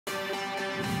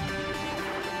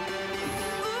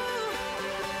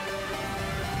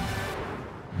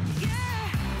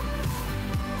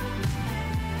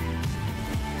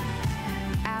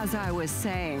as I was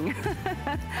saying,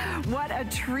 what a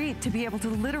treat to be able to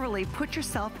literally put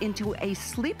yourself into a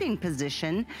sleeping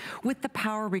position with the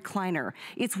power recliner.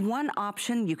 It's one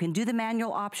option. You can do the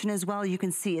manual option as well. You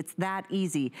can see it's that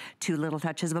easy. 2 little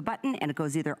touches of a button and it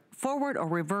goes either forward or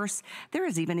reverse. There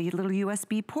is even a little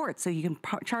USB port so you can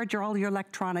charge all your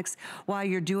electronics while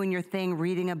you're doing your thing,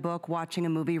 reading a book, watching a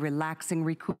movie, relaxing,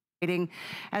 recuperating.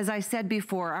 As I said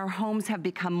before, our homes have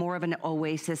become more of an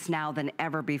oasis now than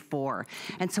ever before.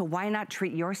 And so why not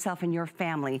treat yourself and your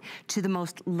family to the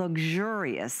most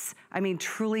luxurious, I mean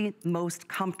truly most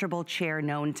comfortable chair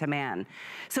known to man.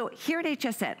 So here at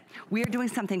HSN, we are doing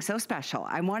something so special.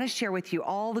 I want to share with you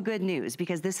all the good news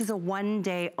because this is a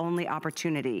one-day only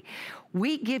opportunity.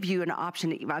 We give you an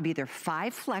option of either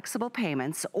 5 flexible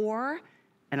payments or,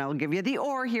 and I'll give you the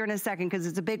or here in a second because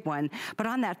it's a big one. But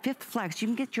on that 5th flex, you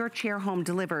can get your chair home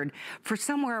delivered for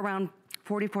somewhere around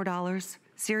 $44.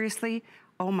 Seriously?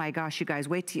 Oh my gosh, you guys,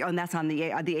 wait till, and that's on the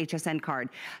HSN card.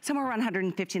 Somewhere around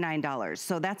 $159.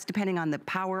 So that's depending on the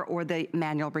power or the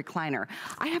manual recliner.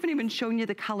 I haven't even shown you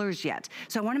the colors yet.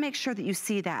 So I wanna make sure that you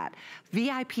see that.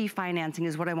 VIP financing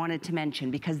is what I wanted to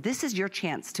mention because this is your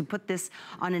chance to put this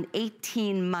on an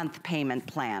 18-month payment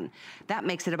plan. That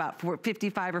makes it about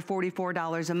 $55 or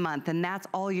 $44 a month, and that's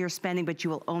all you're spending, but you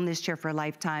will own this chair for a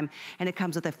lifetime, and it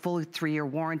comes with a full 3-year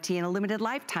warranty and a limited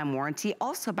lifetime warranty.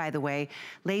 Also, by the way,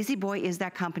 Lazy Boy is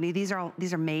that company. These are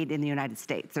made in the United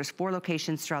States. There's 4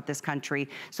 locations throughout this country,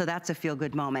 so that's a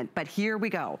feel-good moment. But here we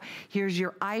go. Here's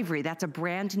your ivory. That's a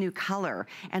brand new color.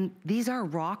 And these are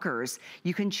rockers.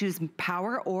 You can choose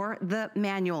power or the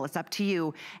manual. It's up to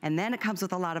you. And then it comes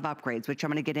with a lot of upgrades, which I'm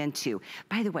gonna get into.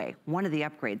 By the way, one of the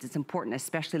upgrades, it's important,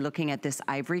 especially looking at this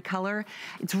ivory color,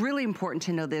 it's really important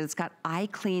to know that it's got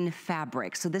eye-clean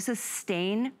fabric. So this is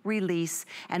stain, release,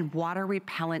 and water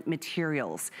repellent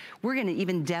materials. We're gonna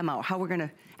even demo how we're gonna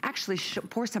actually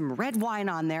pour some red wine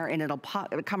on there and it'll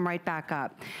come right back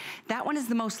up. That one is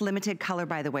the most limited color,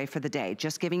 by the way, for the day.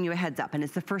 Just giving you a heads up, and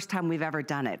it's the first time we've ever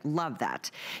done it. Love that.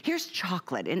 Here's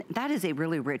chocolate, and that is a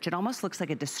really rich, it almost looks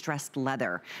like a distressed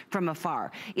leather from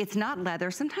afar. It's not leather.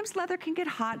 Sometimes leather can get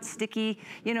hot, sticky,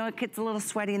 you know, it gets a little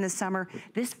sweaty in the summer.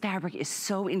 This fabric is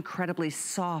so incredibly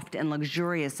soft and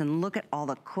luxurious, and look at all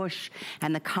the cush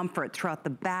and the comfort throughout the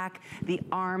back, the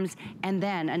arms, and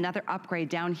then another upgrade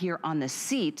down here on the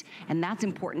seat. And that's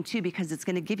important too because it's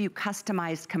gonna give you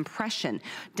customized compression.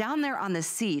 Down there on the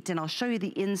seat, and I'll show you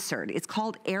the insert, it's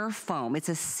called air foam. It's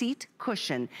a seat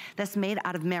cushion that's made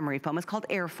out of memory foam. It's called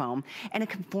air foam, and it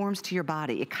conforms to your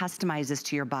body. It customizes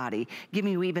to your body,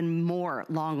 giving you even more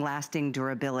long-lasting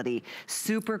durability.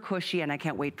 Super cushy, and I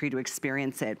can't wait for you to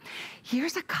experience it.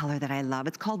 Here's a color that I love.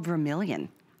 It's called vermilion.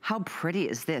 How pretty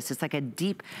is this? It's like a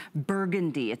deep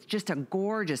burgundy. It's just a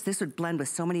gorgeous, this would blend with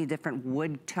so many different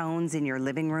wood tones in your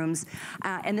living rooms.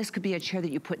 And this could be a chair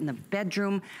that you put in the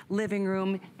bedroom, living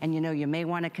room, and you know, you may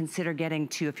wanna consider getting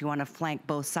to, if you wanna flank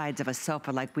both sides of a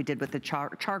sofa like we did with the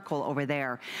charcoal over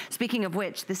there. Speaking of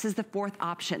which, this is the 4th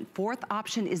option. 4th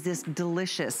option is this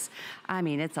delicious, I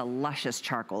mean, it's a luscious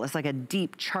charcoal. It's like a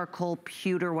deep charcoal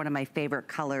pewter, one of my favorite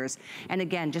colors. And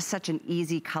again, just such an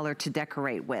easy color to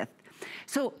decorate with.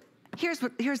 So here's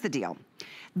the deal.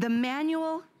 The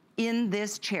manual in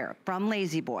this chair from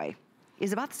Lazy Boy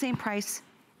is about the same price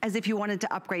as if you wanted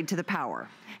to upgrade to the power.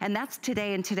 And that's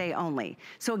today and today only.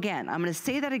 So again, I'm gonna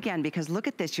say that again because look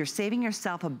at this, you're saving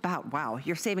yourself about, wow,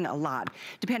 you're saving a lot.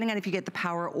 Depending on if you get the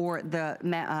power or the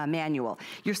manual,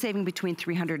 you're saving between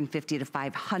 $350 to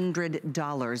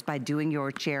 $500 by doing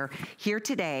your chair here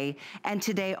today, and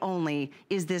today only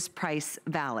is this price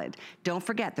valid. Don't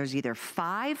forget, there's either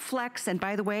 5 flex, and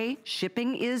by the way,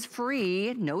 shipping is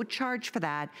free, no charge for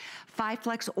that, 5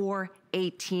 flex or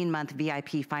 18-month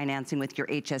VIP financing with your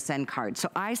HSN card. So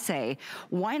I say,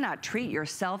 why not treat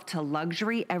yourself to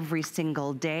luxury every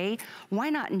single day? Why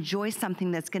not enjoy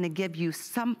something that's gonna give you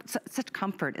such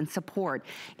comfort and support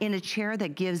in a chair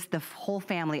that gives the whole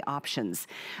family options?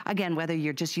 Again, whether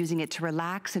you're just using it to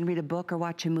relax and read a book or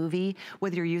watch a movie,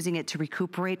 whether you're using it to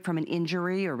recuperate from an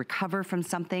injury or recover from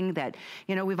something that,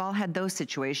 you know, we've all had those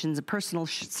situations, a personal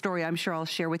story I'm sure I'll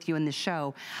share with you in the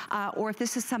show, or if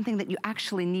this is something that you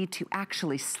actually need to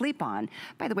actually sleep on.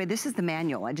 By the way, this is the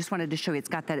manual. I just wanted to show you, it's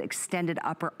got that extended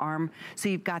upper arm, so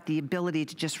you've got the ability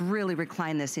to just really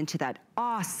recline this into that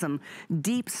awesome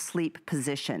deep sleep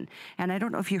position. And I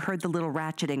don't know if you heard the little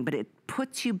ratcheting, but it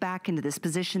puts you back into this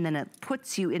position, then it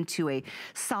puts you into a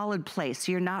solid place,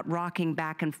 so you're not rocking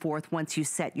back and forth once you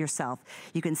set yourself.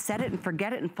 You can set it and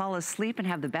forget it and fall asleep and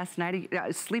have the best night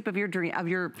sleep of your dream, of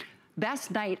your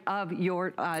best night of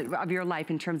your life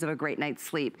in terms of a great night's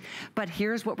sleep. But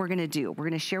here's what we're gonna do. We're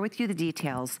gonna share with you the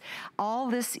details. All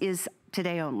this is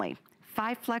today only.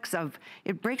 5 flex of,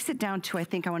 it breaks it down to, I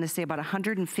think I want to say about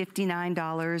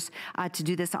 $159 to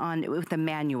do this on with the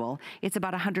manual. It's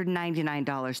about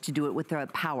 $199 to do it with the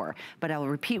power. But I'll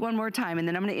repeat one more time, and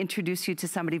then I'm going to introduce you to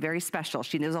somebody very special.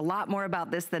 She knows a lot more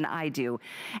about this than I do.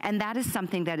 And that is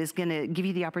something that is going to give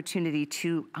you the opportunity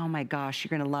to, oh my gosh, you're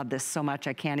going to love this so much.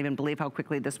 I can't even believe how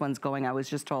quickly this one's going. I was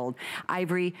just told.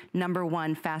 Ivory,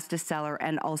 #1 fastest seller,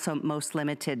 and also most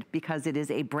limited because it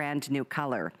is a brand new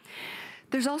color.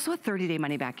 There's also a 30-day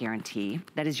money-back guarantee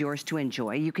that is yours to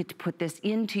enjoy. You get to put this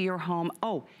into your home.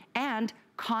 Oh, and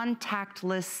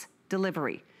contactless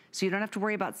delivery. So you don't have to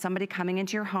worry about somebody coming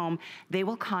into your home. They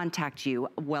will contact you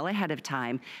well ahead of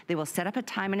time. They will set up a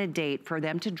time and a date for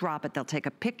them to drop it. They'll take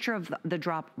a picture of the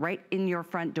drop right in your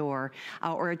front door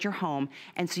or at your home.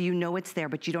 And so you know it's there,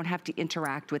 but you don't have to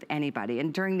interact with anybody.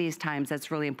 And during these times,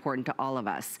 that's really important to all of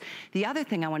us. The other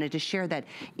thing I wanted to share that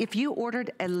if you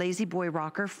ordered a Lazy Boy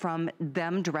rocker from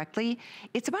them directly,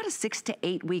 it's about a 6 to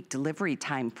 8 week delivery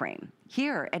time frame.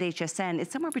 Here at HSN,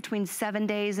 it's somewhere between 7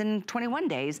 days and 21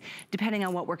 days, depending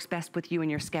on what works best with you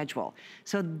and your schedule.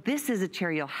 So this is a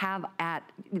chair you'll have at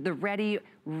the ready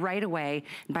right away.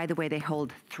 And by the way, they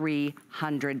hold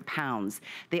 300 pounds.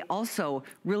 They also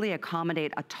really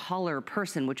accommodate a taller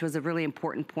person, which was a really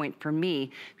important point for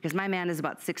me because my man is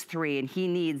about 6'3" and he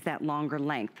needs that longer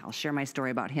length. I'll share my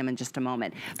story about him in just a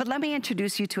moment. But let me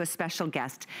introduce you to a special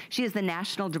guest. She is the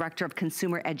National Director of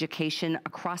Consumer Education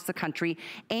across the country.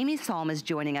 Amy Salm is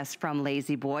joining us from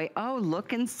Lazy Boy. Oh,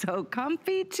 looking so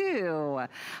comfy too.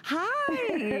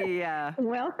 Hi.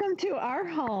 Welcome to our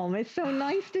home. It's so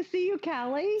nice to see you,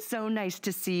 Callie. So nice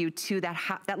to see you too.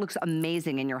 That looks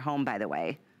amazing in your home, by the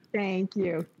way. Thank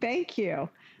you. Thank you.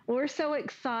 We're so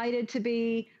excited to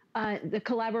be the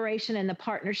collaboration and the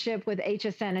partnership with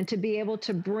HSN and to be able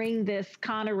to bring this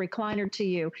kind of recliner to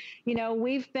you. You know,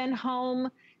 we've been home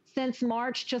since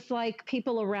March, just like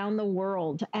people around the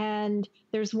world. And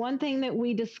there's one thing that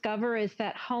we discover is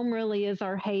that home really is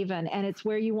our haven and it's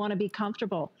where you want to be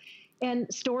comfortable.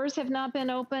 And stores have not been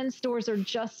open. Stores are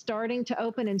just starting to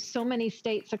open in so many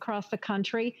states across the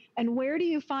country. And where do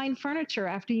you find furniture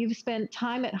after you've spent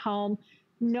time at home,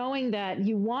 knowing that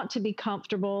you want to be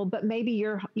comfortable, but maybe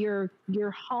your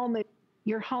home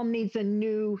needs a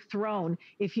new throne,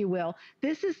 if you will.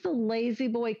 This is the Lazy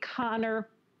Boy Connor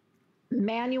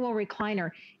manual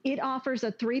recliner. It offers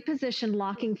a 3-position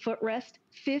locking footrest,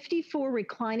 54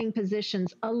 reclining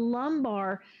positions, a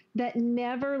lumbar that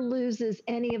never loses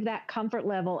any of that comfort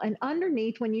level. And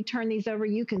underneath, when you turn these over,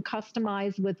 you can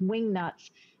customize with wing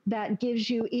nuts. That gives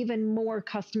you even more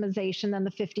customization than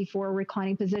the 54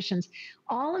 reclining positions.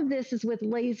 All of this is with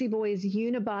Lazy Boy's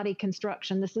unibody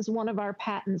construction. This is one of our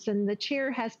patents, and the chair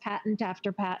has patent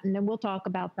after patent, and we'll talk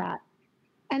about that.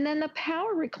 And then the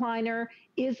power recliner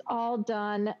is all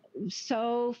done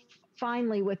so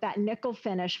finely with that nickel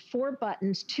finish, 4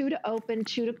 buttons, 2 to open,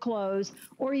 2 to close,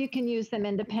 or you can use them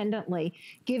independently,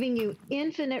 giving you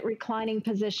infinite reclining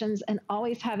positions and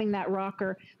always having that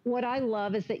rocker. What I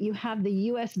love is that you have the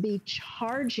USB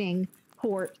charging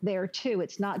port there too.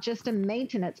 It's not just a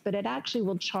maintenance, but it actually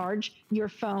will charge your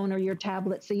phone or your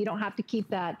tablet, so you don't have to keep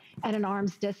that at an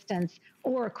arm's distance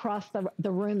or across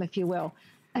the room, if you will.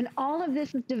 And all of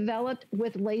this is developed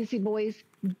with Lazy Boy's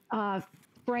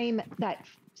frame, that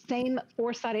same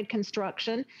 4-sided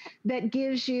construction that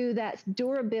gives you that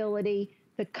durability,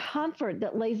 the comfort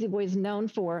that Lazy Boy is known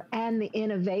for, and the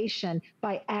innovation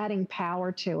by adding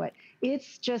power to it.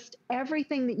 It's just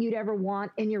everything that you'd ever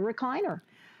want in your recliner.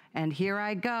 And here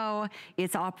I go.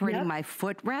 It's operating my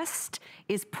footrest,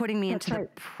 is putting me into the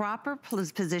proper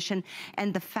position.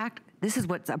 And the fact, this is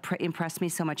what's impressed me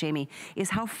so much, Amy, is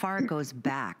how far it goes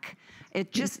back. It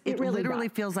really literally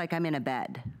feels like I'm in a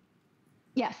bed.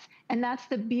 Yes, and that's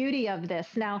the beauty of this.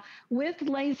 Now, with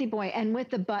Lazy Boy and with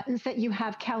the buttons that you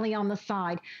have, Kelly, on the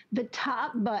side, the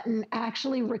top button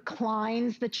actually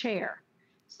reclines the chair.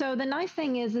 So the nice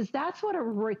thing is that's what a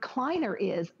recliner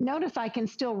is. Notice I can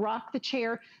still rock the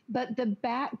chair, but the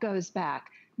back goes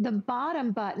back. The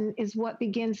bottom button is what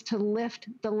begins to lift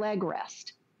the leg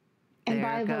rest. And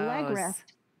by the leg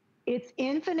rest, it's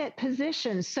infinite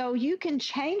positions. So you can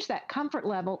change that comfort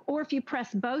level, or if you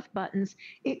press both buttons,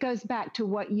 it goes back to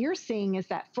what you're seeing is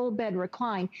that full bed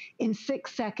recline in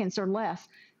 6 seconds or less.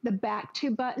 The back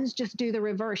 2 buttons just do the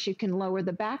reverse. You can lower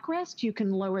the backrest, you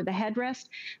can lower the headrest,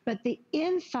 but the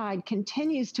inside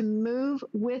continues to move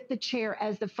with the chair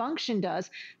as the function does.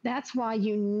 That's why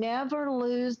you never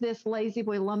lose this Lazy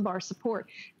Boy lumbar support.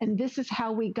 And this is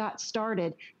how we got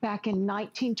started back in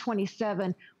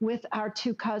 1927 with our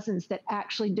 2 cousins that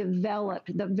actually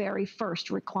developed the very first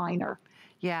recliner.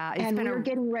 Yeah, and we're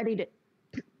getting ready to...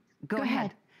 Go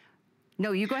ahead.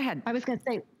 No, you go ahead. I was going to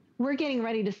say, we're getting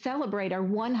ready to celebrate our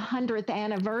 100th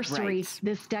anniversary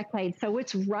this decade. So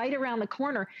it's right around the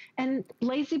corner. And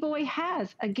Lazy Boy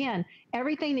has, again,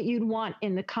 everything that you'd want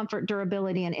in the comfort,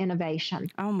 durability, and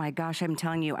innovation. Oh my gosh, I'm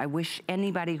telling you, I wish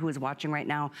anybody who is watching right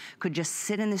now could just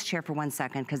sit in this chair for 1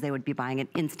 second, because they would be buying it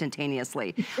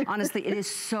instantaneously. Honestly, it is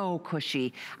so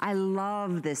cushy. I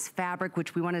love this fabric,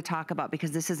 which we want to talk about,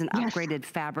 because this is an upgraded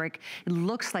fabric. It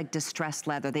looks like distressed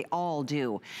leather. They all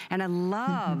do. And I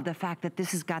love the fact that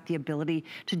this has got the ability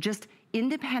to just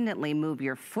independently move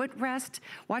your footrest.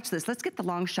 Watch this. Let's get the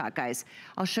long shot, guys.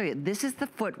 I'll show you. This is the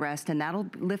footrest, and that'll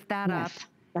lift that up.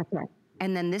 That's right.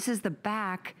 And then this is the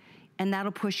back, and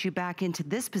that'll push you back into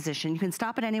this position. You can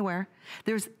stop it anywhere.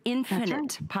 There's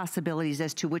infinite possibilities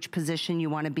as to which position you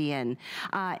want to be in.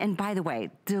 And by the way,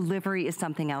 delivery is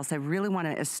something else I really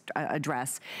want to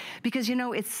address, because, you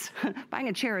know, it's buying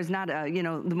a chair is not you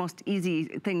know, the most easy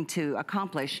thing to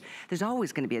accomplish. There's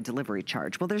always going to be a delivery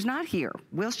charge. Well, there's not here.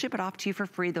 We'll ship it off to you for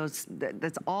free. That's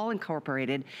all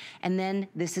incorporated. And then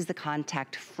this is the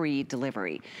contact-free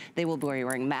delivery. They will be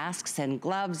wearing masks and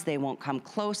gloves. They won't come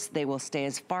close. They will stay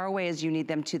as far away as you need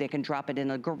them to. They can drop it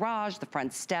in a garage, the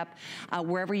front step,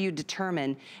 wherever you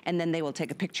determine, and then they will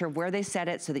take a picture of where they set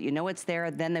it so that you know it's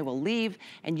there. Then they will leave,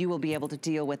 and you will be able to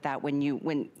deal with that when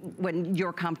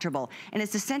you're comfortable. And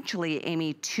it's essentially,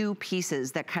 Amy, two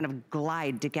pieces that kind of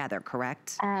glide together,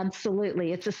 correct?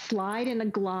 Absolutely. It's a slide and a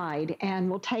glide, and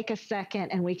we'll take a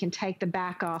second and we can take the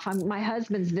back off. My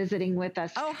husband's visiting with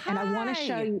us. Oh, hi. And I want to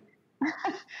show you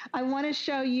I want to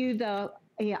show you the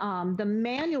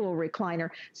manual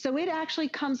recliner. So it actually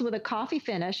comes with a coffee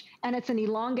finish, and it's an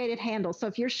elongated handle. So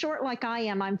if you're short like I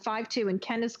am, I'm 5'2", and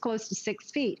Ken is close to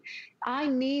 6 feet. I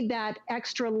need that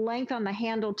extra length on the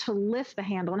handle to lift the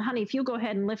handle. And honey, if you go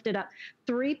ahead and lift it up,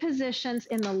 3 positions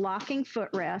in the locking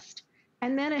footrest.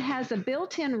 And then it has a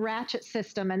built-in ratchet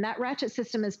system, and that ratchet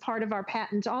system is part of our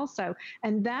patent also.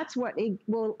 And that's what it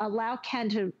will allow Ken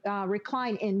to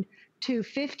recline into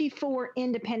 54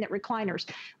 independent recliners.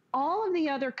 All of the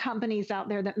other companies out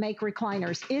there that make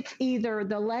recliners, it's either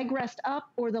the leg rest up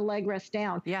or the leg rest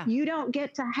down. Yeah. You don't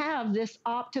get to have this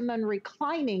optimum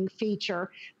reclining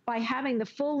feature by having the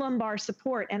full lumbar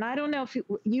support. And I don't know if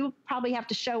you probably have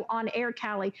to show on air,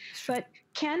 Callie, but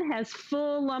Ken has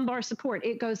full lumbar support.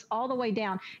 It goes all the way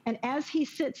down. And as he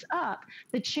sits up,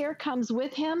 the chair comes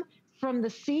with him from the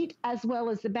seat as well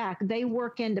as the back. They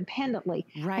work independently.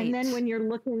 Right. And then when you're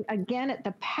looking again at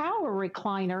the power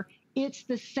recliner, it's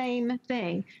the same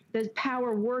thing. The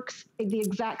power works the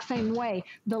exact same way.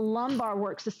 The lumbar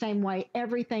works the same way.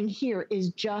 Everything here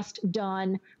is just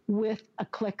done with a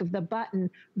click of the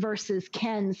button versus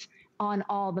Ken's on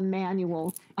all the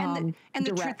manual and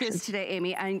the truth is today,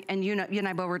 Amy, and you and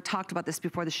I both talked about this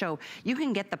before the show, you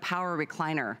can get the power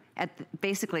recliner at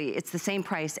basically it's the same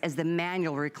price as the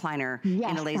manual recliner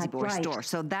in a Lazy Boy store.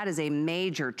 So that is a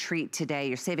major treat today.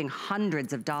 You're saving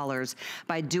hundreds of dollars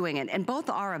by doing it. And both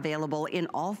are available in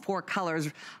all 4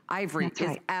 colors. Ivory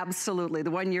is absolutely the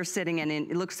one you're sitting in.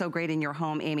 It looks so great in your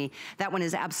home, Amy. That one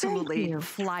is absolutely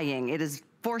flying. It is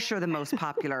for sure the most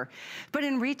popular. But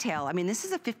in retail, I mean, this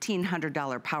is a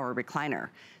 $1,500 power recliner.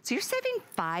 So you're saving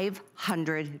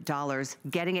 $500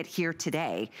 getting it here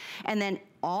today. And then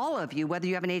all of you, whether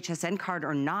you have an HSN card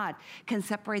or not, can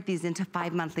separate these into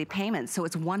 5 monthly payments. So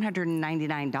it's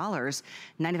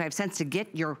 $199.95 to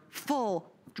get your full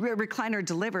recliner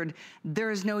delivered. There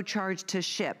is no charge to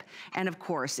ship. And of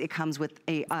course, it comes with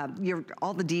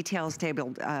all the details to be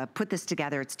able to put this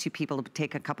together. It's 2 people, it'll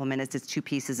take a couple minutes. It's 2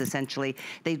 pieces essentially.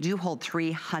 They do hold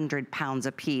 300 pounds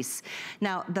a piece.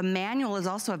 Now, the manual is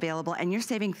also available, and you're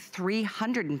saving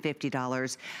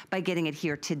 $350 by getting it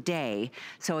here today.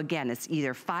 So again, it's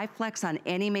either 5 Flex on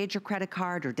any major credit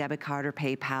card or debit card or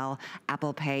PayPal,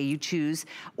 Apple Pay, you choose,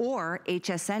 or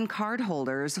HSN card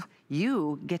holders,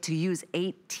 you get to use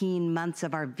 18 months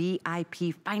of our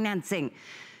VIP financing.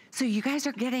 So you guys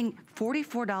are getting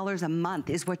 $44 a month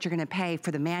is what you're gonna pay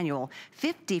for the manual,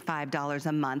 $55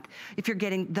 a month if you're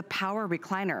getting the power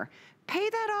recliner. Pay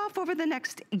that off over the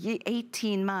next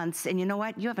 18 months, and you know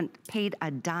what? You haven't paid a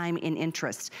dime in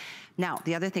interest. Now,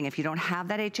 the other thing, if you don't have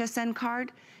that HSN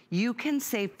card, you can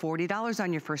save $40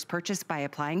 on your first purchase by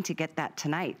applying to get that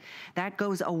tonight. That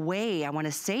goes away, I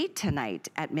wanna say tonight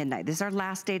at midnight. This is our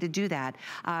last day to do that,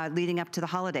 leading up to the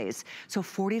holidays. So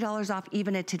 $40 off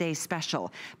even at today's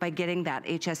special by getting that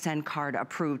HSN card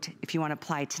approved if you wanna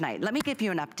apply tonight. Let me give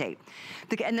you an update.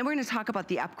 And then we're gonna talk about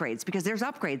the upgrades, because there's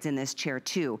upgrades in this chair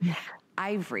too.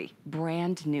 ivory,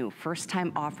 brand new, first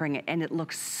time offering it, and it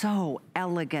looks so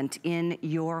elegant in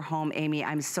your home, Amy.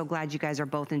 I'm so glad you guys are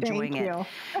both enjoying it. Thank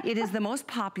you. It is the most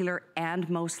popular and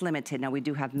most limited. Now, we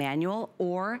do have manual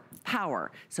or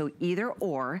power, so either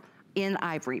or in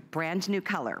ivory, brand new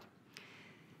color.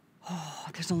 Oh,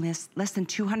 there's only less than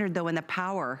 200 though in the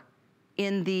power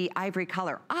in the ivory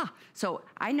color. So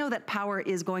I know that power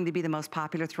is going to be the most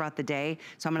popular throughout the day.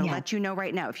 So I'm gonna let you know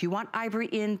right now, if you want ivory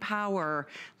in power,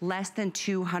 less than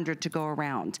 200 to go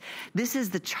around. This is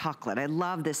the chocolate. I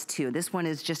love this too. This one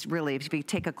is just really, if you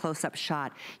take a close-up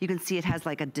shot, you can see it has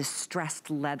like a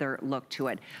distressed leather look to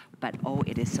it. But oh,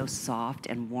 it is so soft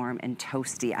and warm and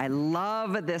toasty. I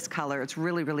love this color. It's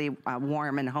really, really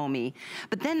warm and homey.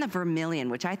 But then the vermilion,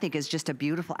 which I think is just a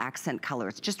beautiful accent color.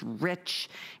 It's just rich.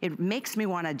 It makes me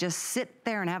want to just sit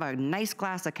there and have a nice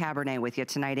glass of Cabernet with you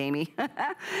tonight, Amy.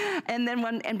 And then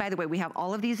and by the way, we have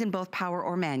all of these in both power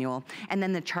or manual. And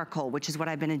then the charcoal, which is what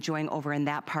I've been enjoying over in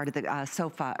that part of the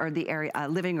sofa or the area,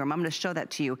 living room. I'm going to show that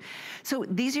to you. So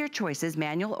these are your choices,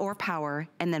 manual or power,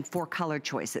 and then 4 color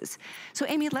choices. So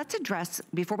Amy, let's address,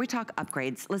 before we talk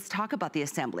upgrades, let's talk about the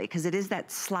assembly, because it is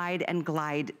that slide and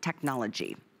glide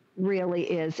technology. Really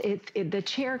is. The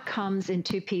chair comes in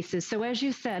 2 pieces. So as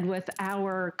you said, with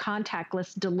our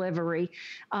contactless delivery,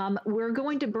 we're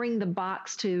going to bring the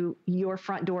box to your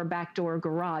front door, back door,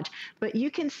 garage. But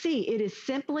you can see it is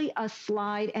simply a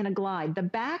slide and a glide. The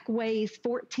back weighs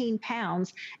 14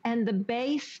 pounds and the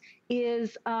base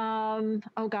is, oh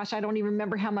gosh, I don't even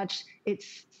remember how much.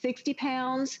 It's 60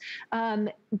 pounds.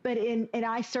 And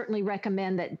I certainly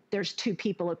recommend that there's 2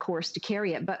 people, of course, to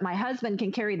carry it. But my husband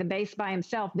can carry the base by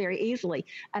himself very easily,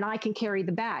 and I can carry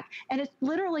the back. And it's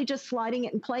literally just sliding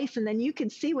it in place. And then you can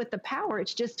see with the power,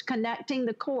 it's just connecting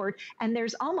the cord. And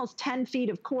there's almost 10 feet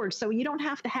of cord. So you don't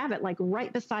have to have it like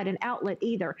right beside an outlet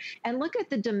either. And look at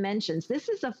the dimensions. This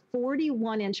is a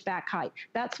 41-inch back height.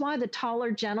 That's why the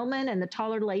taller gentlemen and the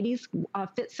taller ladies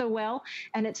fit so well.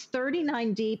 And it's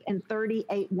 39 deep and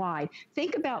 38 wide.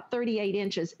 Think about 38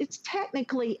 inches. It's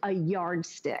technically a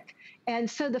yardstick. And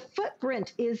so the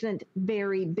footprint isn't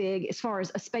very big as far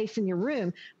as a space in your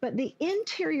room, but the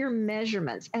interior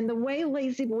measurements and the way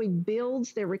La-Z-Boy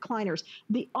builds their recliners,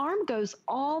 the arm goes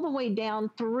all the way down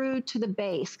through to the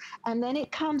base. And then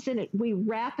it comes in, we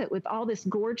wrap it with all this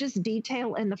gorgeous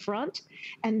detail in the front.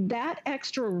 And that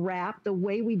extra wrap, the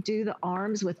way we do the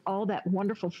arms with all that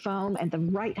wonderful foam and the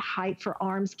right height for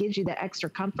arms gives you that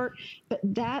extra comfort. But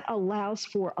that allows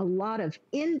for a lot of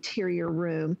interior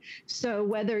room. So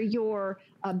whether you're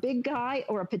a big guy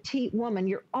or a petite woman,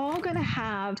 you're all going to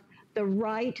have the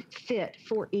right fit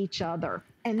for each other.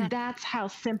 And that's how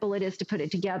simple it is to put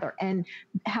it together and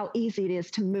how easy it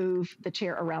is to move the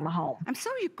chair around the home. I'm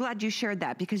so glad you shared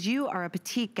that, because you are a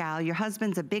petite gal, your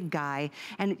husband's a big guy,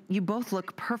 and you both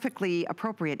look perfectly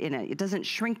appropriate in it. It doesn't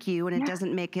shrink you, and it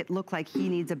doesn't make it look like he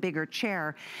needs a bigger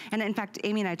chair. And in fact,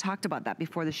 Amy and I talked about that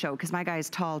before the show, because my guy's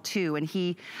tall too, and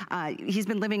he's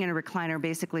been living in a recliner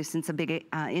basically since a big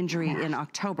injury in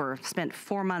October. Spent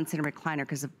 4 months in a recliner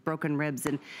because of broken ribs,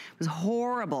 and it was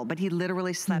horrible, but he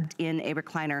literally slept in a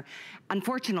recliner.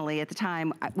 Unfortunately, at the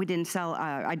time, we didn't sell,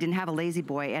 I didn't have a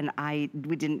La-Z-Boy, and I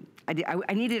needed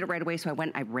it right away, so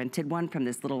I rented one from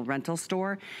this little rental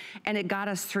store, and it got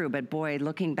us through. But boy,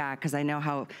 looking back, because I know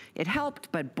how it helped,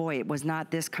 but boy, it was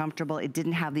not this comfortable. It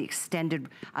didn't have the extended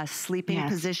sleeping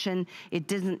position. It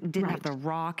didn't have the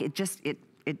rock. It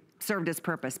served its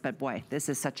purpose, but boy, this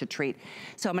is such a treat.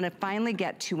 So I'm gonna finally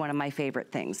get to one of my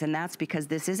favorite things, and that's because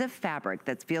this is a fabric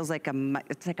that feels like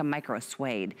it's like a micro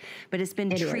suede, but it's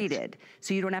been treated.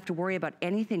 So you don't have to worry about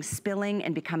anything spilling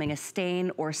and becoming a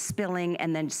stain, or spilling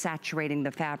and then saturating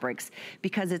the fabrics,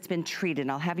 because it's been treated.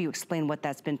 And I'll have you explain what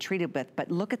that's been treated with,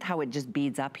 but look at how it just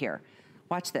beads up here.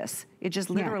 Watch this. It just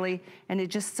literally, and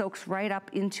it just soaks right up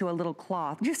into a little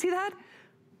cloth. Do you see that?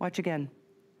 Watch again.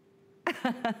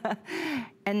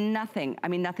 And nothing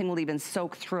will even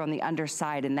soak through on the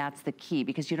underside, and that's the key,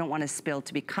 because you don't want to spill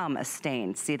to become a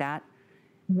stain. See that?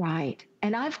 Right.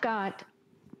 And I've got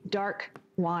dark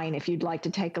wine if you'd like to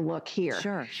take a look here.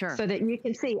 Sure. So that you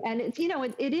can see. And it's,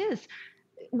 it is,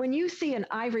 when you see an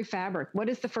ivory fabric, what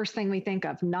is the first thing we think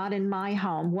of? Not in my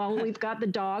home. Well, we've got the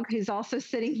dog who's also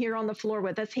sitting here on the floor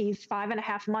with us. He's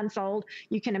 5.5 months old.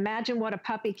 You can imagine what a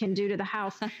puppy can do to the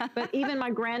house. But even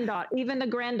the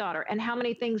granddaughter, and how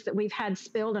many things that we've had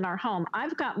spilled in our home.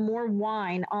 I've got more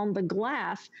wine on the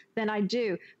glass than I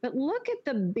do. But look at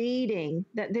the beading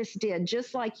that this did,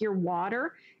 just like your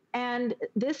water. And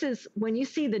this is, when you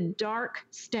see the dark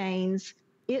stains,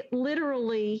 it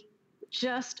literally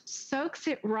just soaks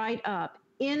it right up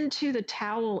into the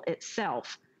towel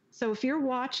itself. So if you're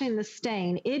watching the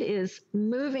stain, it is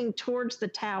moving towards the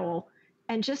towel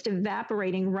and just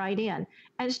evaporating right in.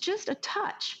 And it's just a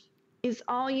touch is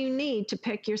all you need to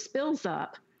pick your spills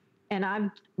up. And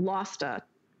I've lost a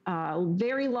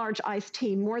very large iced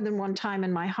tea more than one time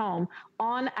in my home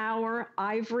on our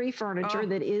ivory furniture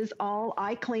that is all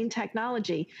iClean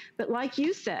technology. But like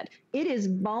you said, it is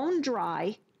bone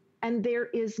dry and there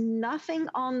is nothing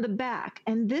on the back.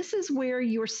 And this is where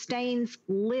your stains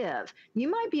live. You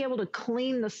might be able to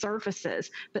clean the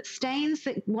surfaces, but stains,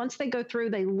 that once they go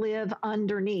through, they live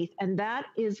underneath. And that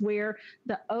is where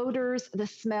the odors, the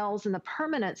smells, and the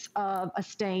permanence of a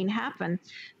stain happen.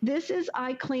 This is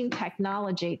iClean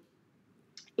technology.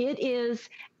 It is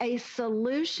a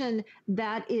solution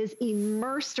that is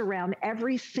immersed around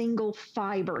every single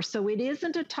fiber. So it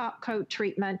isn't a top coat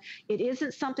treatment. It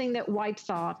isn't something that wipes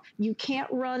off. You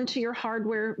can't run to your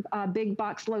hardware big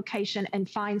box location and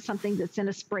find something that's in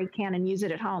a spray can and use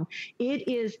it at home. It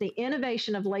is the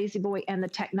innovation of La-Z-Boy and the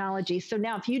technology. So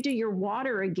now if you do your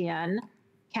water again,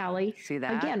 Callie, see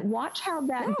that? Again, watch how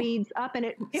that beads up and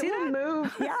it will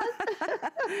move.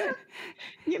 Yes.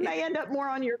 You may end up more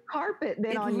on your carpet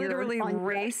than on your... It literally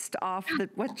raced off the...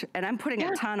 and I'm putting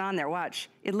a ton on there. Watch.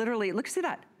 It literally... Look, see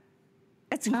that?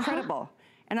 It's incredible.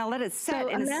 And I'll let it set. So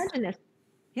imagine it.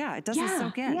 Yeah, it doesn't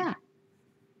soak in. Yeah.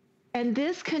 And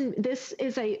this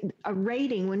is a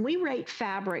rating. When we rate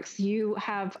fabrics, you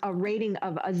have a rating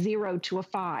of a 0 to a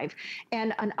 5.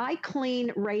 And an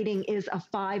iClean rating is a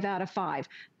 5 out of 5.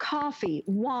 Coffee,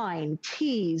 wine,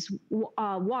 teas,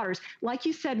 waters. Like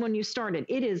you said when you started,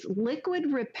 it is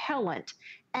liquid repellent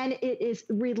and it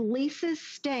releases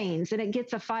stains, and it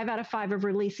gets a 5 out of 5 of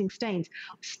releasing stains.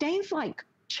 Stains like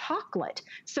chocolate.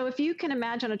 So if you can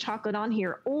imagine a chocolate on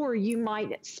here, or you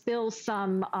might spill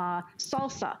some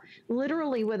salsa,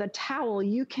 literally with a towel,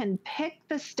 you can pick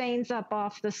the stains up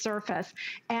off the surface.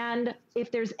 And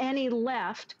if there's any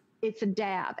left, it's a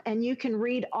dab. And you can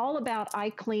read all about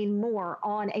iClean more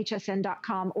on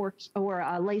hsn.com or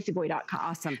lazyboy.com.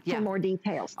 Awesome. For more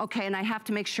details. Okay, and I have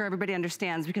to make sure everybody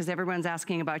understands, because everyone's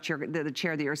asking about the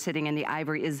chair that you're sitting in. The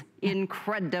ivory is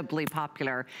incredibly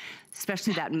popular,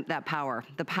 especially that power.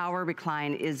 The power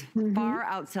recline is far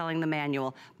outselling the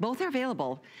manual. Both are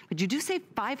available, but you do save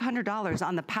 $500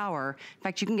 on the power. In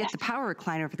fact, you can get the power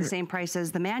recliner for the same price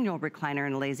as the manual recliner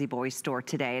in a La-Z-Boy store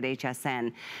today at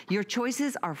HSN. Your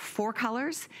choices are 4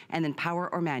 colors and then power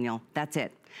or manual. That's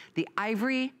it. The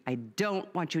ivory, I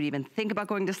don't want you to even think about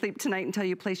going to sleep tonight until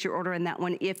you place your order in that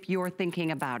one, if you're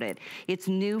thinking about it. It's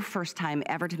new, first time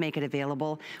ever to make it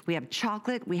available. We have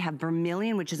chocolate, we have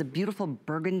vermilion, which is a beautiful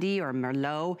burgundy or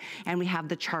merlot, and we have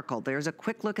the charcoal. There's a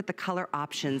quick look at the color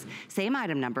options. Same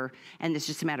item number, and it's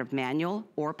just a matter of manual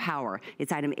or power.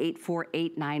 It's item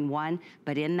 84891,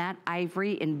 but in that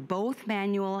ivory, in both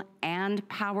manual and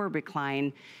power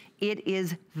recline, it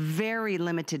is very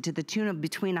limited to the tune of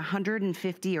between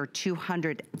 150 or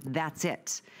 200. That's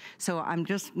it. So I'm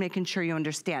just making sure you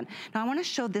understand. Now I want to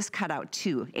show this cutout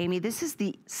too. Amy, this is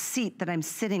the seat that I'm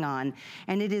sitting on,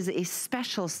 and it is a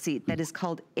special seat that is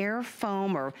called air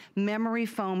foam or memory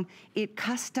foam. It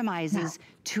customizes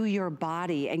to your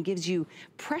body and gives you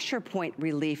pressure point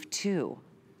relief too.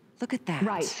 Look at that.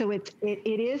 Right, so it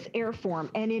is air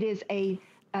foam, and it is a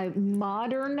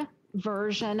modern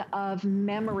version of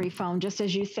memory foam, just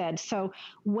as you said. So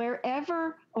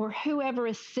wherever or whoever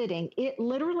is sitting, it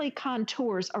literally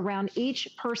contours around each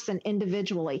person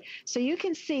individually. So you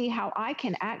can see how I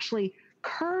can actually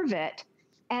curve it.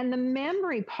 And the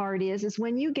memory part is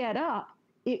when you get up,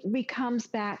 it becomes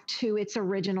back to its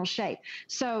original shape.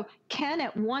 So Ken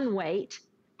at one weight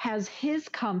has his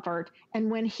comfort, and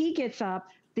when he gets up,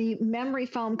 the memory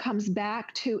foam comes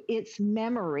back to its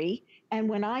memory. And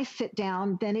when I sit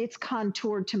down, then it's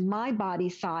contoured to my body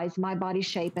size, my body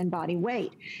shape, and body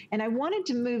weight. And I wanted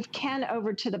to move Ken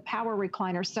over to the power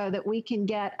recliner so that we can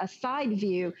get a side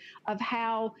view of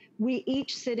how we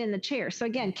each sit in the chair. So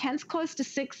again, Ken's close to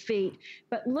 6 feet,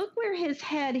 but look where his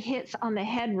head hits on the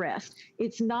headrest.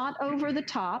 It's not over the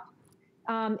top.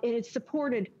 It is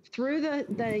supported through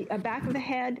the back of the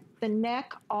head, the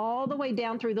neck, all the way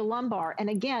down through the lumbar. And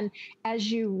again,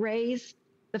 as you raise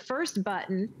the first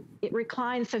button, it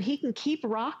reclines so he can keep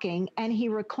rocking, and he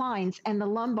reclines, and the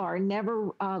lumbar never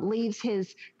leaves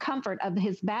his comfort of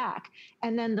his back.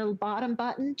 And then the bottom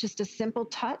button, just a simple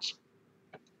touch,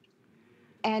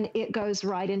 and it goes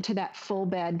right into that full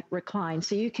bed recline.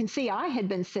 So you can see I had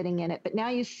been sitting in it, but now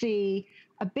you see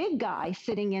a big guy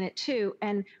sitting in it too.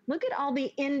 And look at all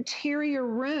the interior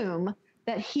room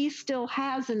that he still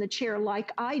has in the chair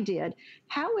like I did.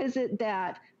 How is it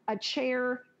that a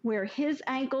chair where his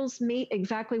ankles meet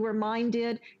exactly where mine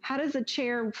did? How does a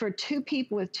chair for two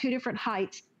people with two different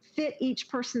heights fit each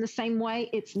person the same way?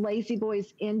 It's Lazy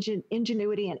Boy's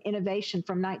ingenuity and innovation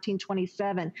from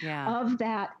 1927 Yeah. of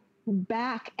that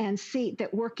back and seat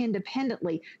that work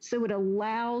independently. So it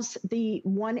allows the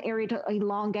one area to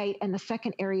elongate and the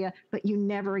second area, but you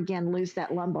never again lose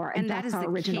that lumbar. And that that's is our the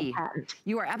original key. patent.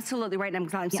 You are absolutely right.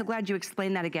 And I'm so glad you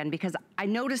explained that again, because I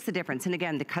noticed the difference. And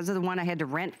again, because of the one I had to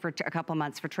rent for a couple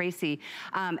months for Tracy,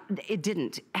 it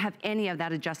didn't have any of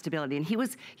that adjustability. And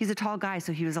he's a tall guy,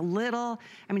 so he was a little,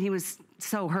 I mean, he was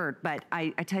so hurt, but I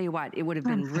tell you what, it would have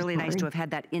been really nice to have had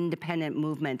that independent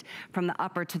movement from the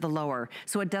upper to the lower.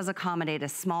 So it does accommodate a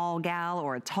small gal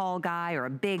or a tall guy or a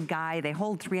big guy. They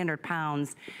hold 300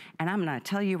 pounds. And I'm gonna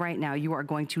tell you right now, you are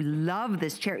going to love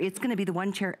this chair. It's gonna be the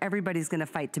one chair everybody's gonna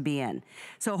fight to be in.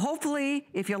 So hopefully,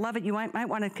 if you love it, you might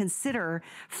wanna consider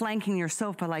flanking your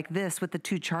sofa like this with the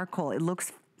 2 charcoal. It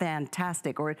looks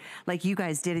fantastic, or like you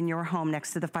guys did in your home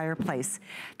next to the fireplace.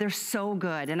 They're so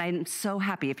good, and I'm so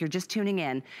happy. If you're just tuning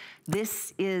in,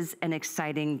 this is an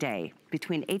exciting day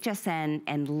between HSN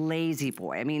and Lazy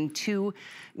Boy. I mean, 2,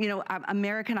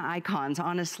 American icons,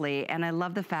 honestly, and I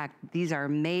love the fact these are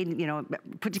made,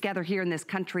 put together here in this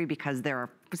country because there are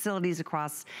facilities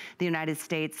across the United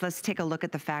States. Let's take a look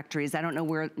at the factories. I don't know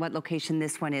what location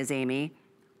this one is, Amy.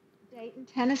 Dayton,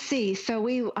 Tennessee. So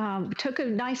we took a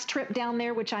nice trip down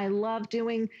there, which I love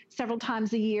doing several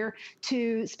times a year,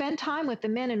 to spend time with the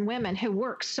men and women who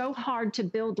work so hard to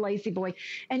build Lazy Boy.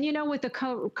 And with the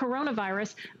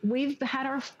coronavirus, we've had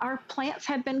our plants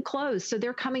have been closed, so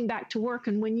they're coming back to work.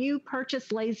 And when you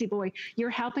purchase Lazy Boy,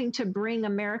 you're helping to bring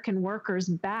American workers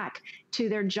back to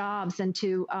their jobs and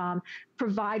to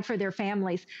provide for their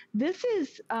families. This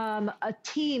is a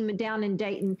team down in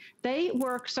Dayton. They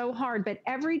work so hard, but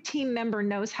every team member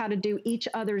knows how to do each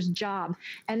other's job.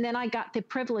 And then I got the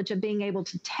privilege of being able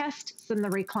to test some of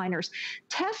the recliners.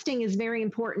 Testing is very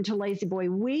important to Lazy Boy.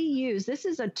 This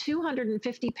is a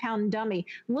 250-pound dummy.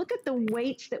 Look at the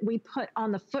weights that we put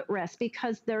on the footrest,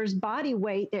 because there's body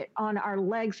weight on our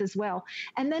legs as well.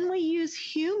 And then we use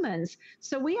humans.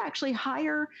 So we actually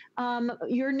hire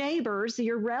your neighbors,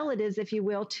 your relatives, if you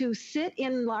will, to sit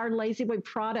in our Lazy Boy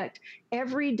product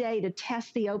every day to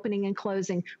test the opening and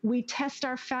closing. We test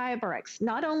our fabrics,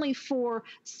 not only for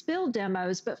spill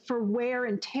demos, but for wear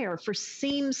and tear, for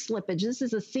seam slippage. This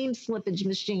is a seam slippage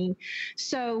machine.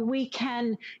 So we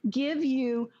can give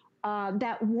you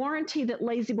that warranty that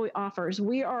Lazy Boy offers.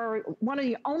 We are one of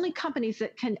the only companies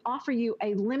that can offer you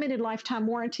a limited lifetime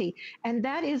warranty, and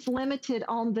that is limited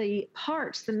on the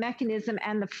parts, the mechanism,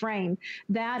 and the frame.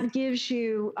 That gives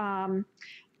you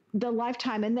the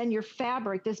lifetime. And then your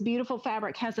fabric, this beautiful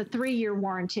fabric, has a 3-year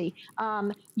warranty.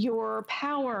 Your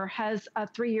power has a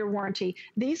 3-year warranty.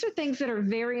 These are things that are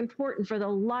very important for the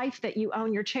life that you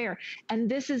own your chair. And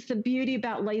this is the beauty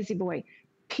about Lazy Boy.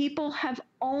 People have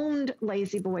owned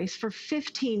Lazy Boys for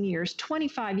 15 years,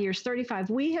 25 years, 35.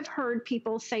 We have heard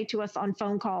people say to us on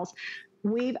phone calls,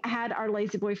 we've had our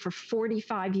Lazy Boy for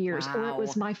 45 years, Wow. Or it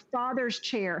was my father's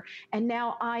chair and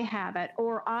now I have it,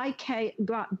 or I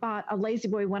bought a Lazy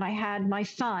Boy when I had my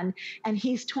son and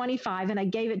he's 25 and I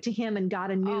gave it to him and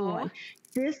got a new one.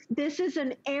 This is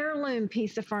an heirloom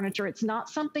piece of furniture. It's not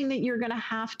something that you're going to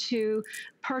have to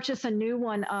purchase a new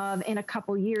one of in a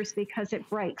couple years because it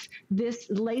breaks. This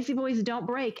Lazy Boys don't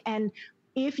break. And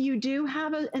if you do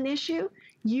have an issue,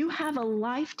 you have a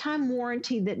lifetime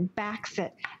warranty that backs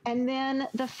it. And then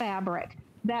the fabric,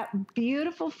 that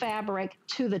beautiful fabric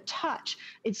to the touch.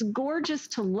 It's gorgeous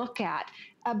to look at.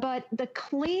 But the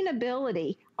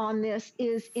cleanability on this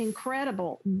is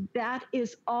incredible. That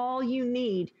is all you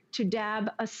need to dab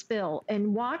a spill,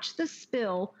 and watch the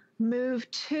spill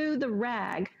move to the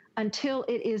rag until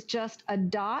it is just a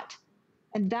dot.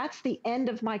 And that's the end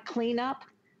of my cleanup.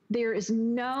 There is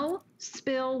no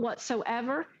spill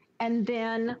whatsoever. And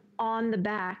then on the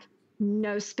back,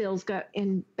 no spills go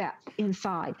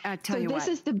inside. I tell you what. This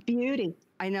is the beauty.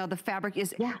 I know the fabric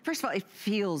is, first of all, it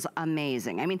feels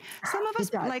amazing. I mean, some of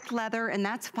us like leather, and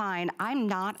that's fine. I'm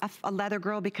not a leather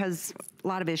girl because a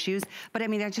lot of issues, but I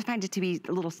mean, I just find it to be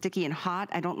a little sticky and hot.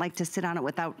 I don't like to sit on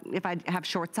it if I have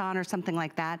shorts on or something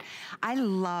like that. I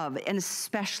love, and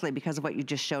especially because of what you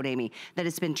just showed, Amy, that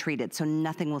it's been treated so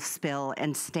nothing will spill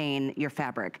and stain your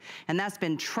fabric. And that's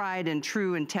been tried and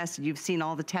true and tested. You've seen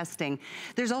all the testing.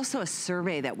 There's also a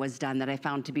survey that was done that I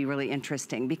found to be really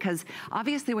interesting, because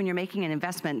obviously when you're making an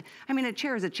investment, I mean, a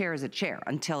chair is a chair is a chair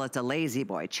until it's a Lazy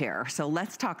Boy chair. So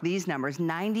let's talk these numbers.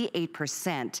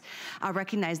 98%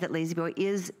 recognize that Lazy Boy Boy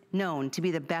is known to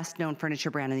be the best known furniture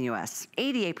brand in the US.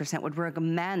 88% would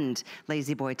recommend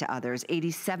Lazy Boy to others.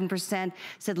 87%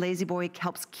 said Lazy Boy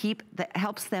helps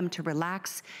them to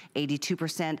relax.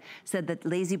 82% said that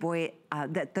Lazy Boy,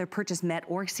 that their purchase met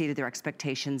or exceeded their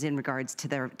expectations in regards to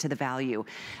the value.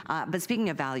 But speaking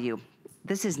of value,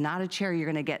 this is not a chair you're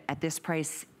gonna get at this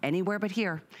price anywhere but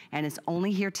here, and it's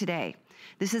only here today.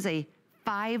 This is a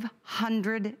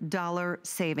 $500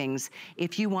 savings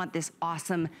if you want this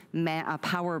awesome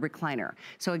power recliner.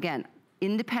 So again,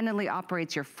 independently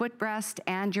operates your footrest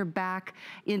and your back.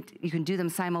 You can do them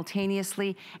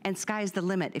simultaneously, and sky's the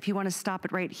limit. If you wanna stop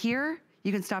it right here,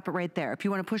 you can stop it right there. If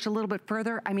you wanna push a little bit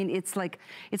further, I mean, it's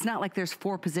not like there's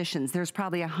 4 positions. There's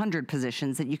probably 100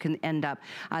 positions that you can end up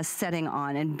setting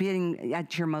on and being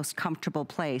at your most comfortable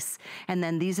place. And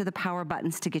then these are the power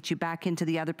buttons to get you back into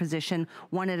the other position,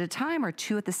 1 at a time or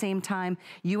 2 at the same time.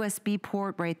 USB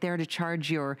port right there to charge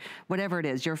your, whatever it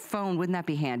is, your phone. Wouldn't that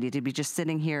be handy to be just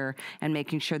sitting here and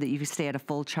making sure that you can stay at a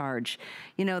full charge?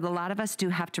 You know, a lot of us do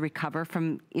have to recover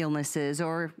from illnesses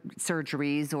or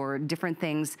surgeries or different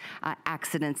things,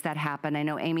 accidents that happen. I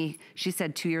know Amy, she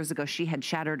said 2 years ago she had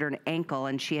shattered her ankle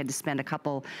and she had to spend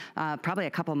probably a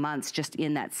couple months just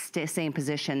in that same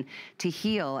position to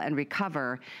heal and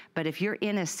recover. But if you're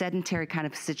in a sedentary kind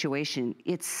of situation,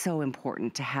 it's so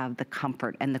important to have the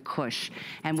comfort and the cush.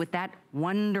 And with that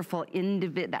wonderful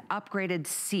that upgraded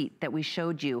seat that we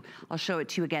showed you, I'll show it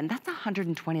to you again. That's a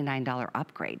 $129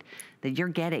 upgrade that you're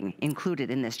getting included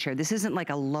in this chair. This isn't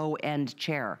like a low-end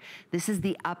chair. This is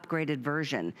the upgraded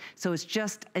version. So it's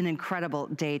just an incredible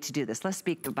day to do this. Let's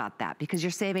speak about that because you're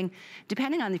saving,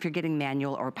 depending on if you're getting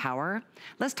manual or power.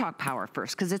 Let's talk power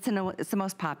first because it's the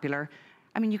most popular.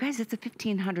 I mean, you guys, it's a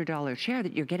 $1,500 chair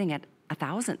that you're getting at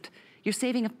 $1,000. You're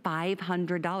saving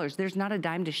 $500. There's not a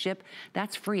dime to ship.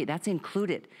 That's free. That's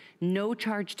included. No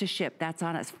charge to ship. That's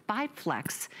on us. 5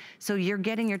 flex. So you're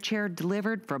getting your chair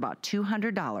delivered for about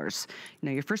 $200. You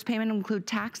know, your first payment will include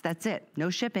tax. That's it. No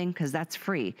shipping because that's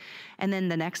free. And then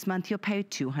the next month you'll pay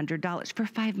 $200 for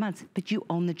 5 months, but you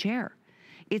own the chair.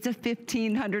 It's a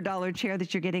 $1,500 chair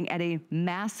that you're getting at a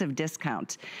massive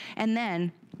discount. And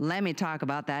then let me talk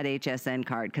about that HSN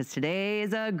card because today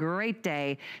is a great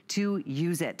day to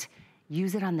use it.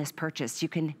 Use it on this purchase. You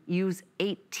can use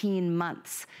 18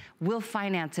 months. We'll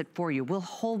finance it for you. We'll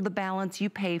hold the balance. You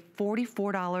pay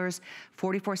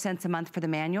 $44.44 a month for the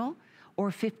manual or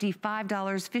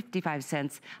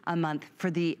 $55.55 a month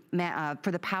for the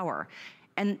power.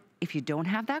 And if you don't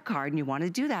have that card and you want to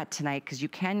do that tonight, because you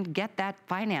can get that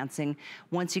financing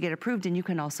once you get approved, and you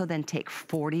can also then take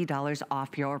 $40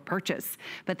 off your purchase.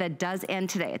 But that does end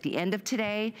today. At the end of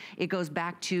today, it goes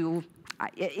back to,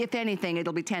 if anything,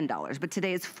 it'll be $10, but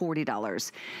today it's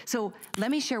 $40. So let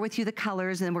me share with you the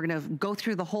colors, and then we're gonna go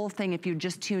through the whole thing. If you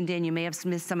just tuned in, you may have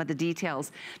missed some of the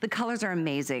details. The colors are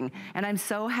amazing, and I'm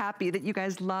so happy that you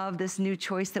guys love this new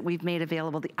choice that we've made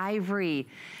available, the ivory.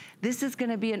 This is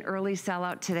gonna be an early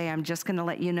sellout today. I'm just gonna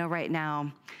let you know right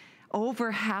now. Over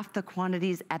half the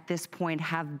quantities at this point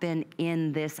have been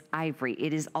in this ivory.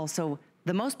 It is also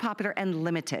the most popular and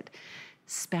limited,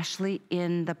 especially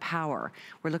in the power.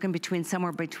 We're looking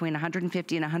somewhere between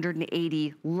 150 and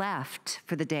 180 left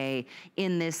for the day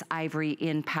in this ivory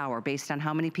in power, based on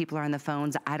how many people are on the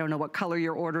phones. I don't know what color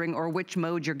you're ordering or which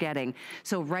mode you're getting.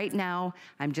 So right now,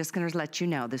 I'm just gonna let you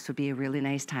know this would be a really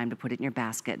nice time to put it in your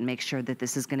basket and make sure that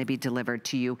this is gonna be delivered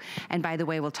to you. And by the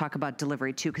way, we'll talk about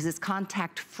delivery too, because it's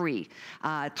contact-free,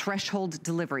 threshold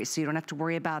delivery, so you don't have to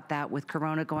worry about that with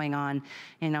Corona going on.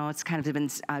 You know, it's kind of been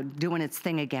doing its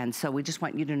thing again. So we just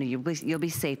want you to know you'll be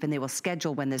safe, and they will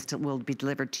schedule when this will be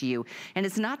delivered to you. And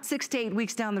it's not 6 to 8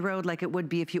 weeks down the road like it would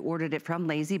be if you ordered it from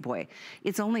Lazy Boy.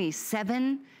 It's only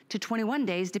 7 to 21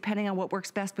 days, depending on what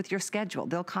works best with your schedule.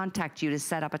 They'll contact you to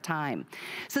set up a time.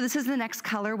 So this is the next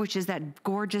color, which is that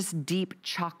gorgeous deep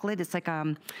chocolate. It's like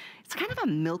it's kind of a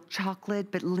milk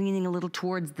chocolate, but leaning a little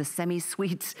towards the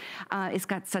semi-sweets. It's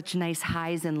got such nice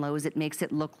highs and lows. It makes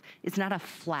it look, it's not a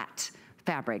flat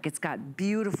fabric. It's got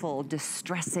beautiful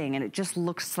distressing, and it just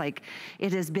looks like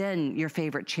it has been your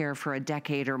favorite chair for a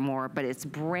decade or more, but it's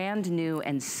brand new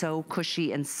and so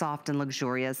cushy and soft and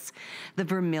luxurious. The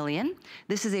vermilion,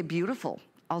 this is a beautiful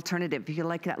alternative if you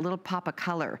like that little pop of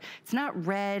color. It's not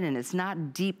red and it's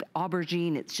not deep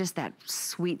aubergine. It's just that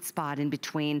sweet spot in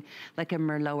between, like a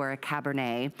Merlot or a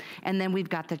Cabernet. And then we've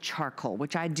got the charcoal,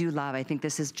 which I do love. I think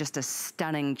this is just a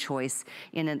stunning choice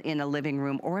in a living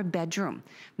room or a bedroom.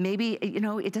 Maybe, you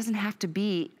know, it doesn't have to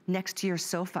be next to your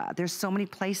sofa. There's so many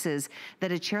places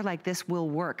that a chair like this will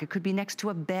work. It could be next to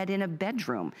a bed in a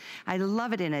bedroom. I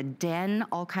love it in a den,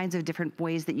 all kinds of different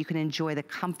ways that you can enjoy the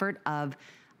comfort of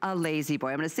a Lazy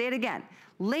Boy. I'm gonna say it again.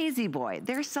 Lazy Boy,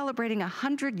 they're celebrating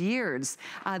 100 years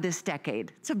this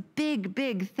decade. It's a big,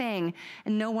 big thing,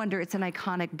 and no wonder it's an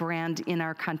iconic brand in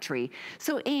our country.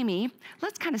 So Amy,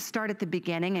 let's kind of start at the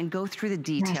beginning and go through the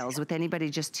details with anybody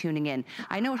just tuning in.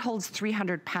 I know it holds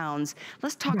 300 pounds.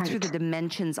 Let's talk through the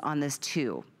dimensions on this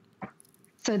too.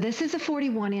 So this is a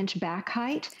 41-inch back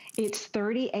height. It's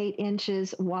 38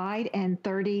 inches wide and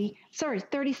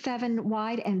 37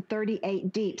 wide and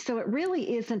 38 deep. So it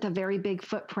really isn't a very big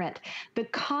footprint. The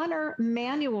Connor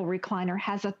manual recliner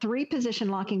has a 3-position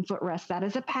locking footrest. That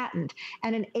is a patent.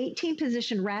 And an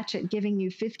 18-position ratchet giving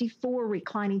you 54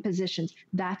 reclining positions.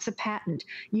 That's a patent.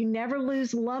 You never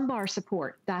lose lumbar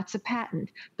support. That's a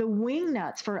patent. The wing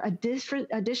nuts for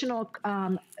additional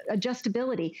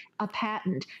adjustability, a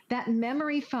patent. That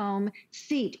memory foam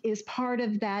seat is part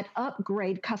of that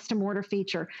upgrade custom order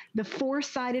feature. The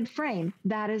 4-sided frame,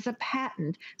 that is a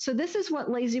patent. So this is what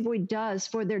La-Z-Boy does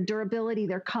for their durability,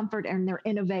 their comfort, and their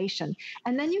innovation.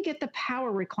 And then you get the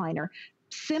power recliner.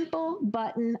 Simple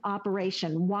button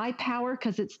operation. Why power?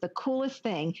 Because it's the coolest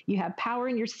thing. You have power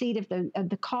in your seat of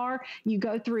the car. You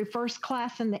go through first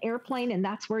class in the airplane, and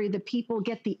that's where the people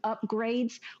get the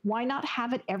upgrades. Why not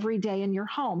have it every day in your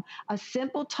home? A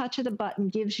simple touch of the button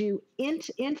gives you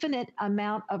infinite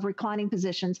amount of reclining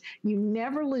positions. You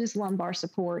never lose lumbar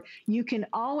support. You can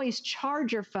always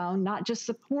charge your phone, not just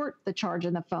support the charge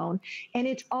of the phone. And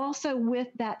it's also with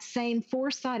that same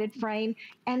 4-sided frame,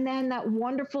 and then that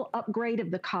wonderful upgrade of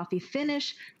the coffee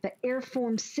finish, the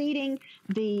airform seating,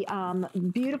 the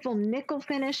beautiful nickel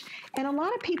finish. And a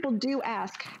lot of people do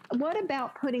ask, what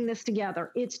about putting this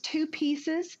together? It's 2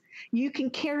 pieces. You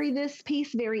can carry this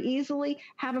piece very easily,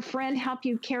 have a friend help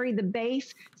you carry the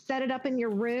base, set it up in your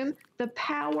room. The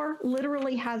power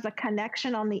literally has a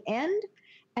connection on the end.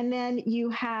 And then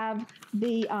you have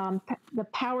the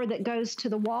power that goes to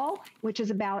the wall, which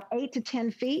is about 8 to 10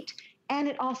 feet. And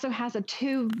it also has a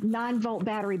 2 9-volt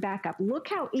battery backup. Look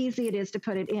how easy it is to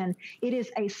put it in. It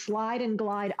is a slide and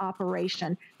glide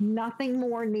operation. Nothing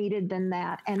more needed than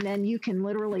that. And then you can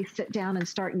literally sit down and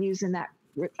start using that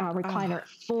recliner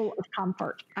full of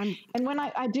comfort. And when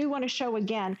I do want to show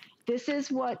again, this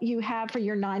is what you have for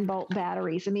your 9-volt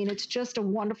batteries. I mean, it's just a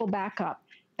wonderful backup.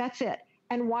 That's it.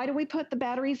 And why do we put the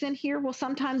batteries in here? Well,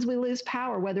 sometimes we lose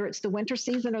power, whether it's the winter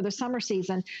season or the summer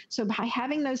season. So by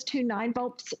having those 2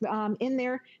 9-volts in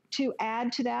there to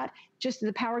add to that, just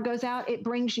the power goes out, it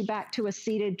brings you back to a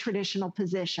seated traditional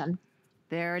position.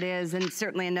 There it is, and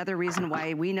certainly another reason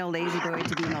why we know La-Z-Boy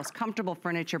to be the most comfortable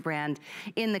furniture brand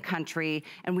in the country,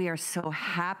 and we are so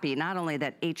happy not only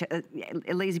that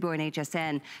La-Z-Boy and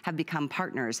HSN have become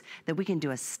partners, that we can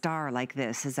do a star like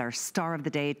this as our star of the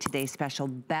day, today special,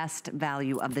 best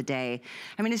value of the day.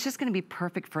 I mean, it's just gonna be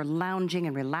perfect for lounging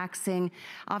and relaxing.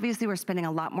 Obviously, we're spending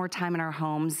a lot more time in our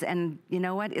homes, and you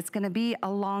know what? It's gonna be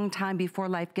a long time before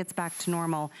life gets back to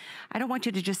normal. I don't want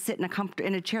you to just sit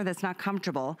in a chair that's not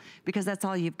comfortable, because that's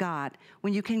all you've got,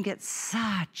 when you can get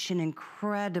such an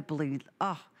incredibly,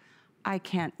 I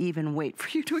can't even wait for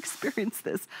you to experience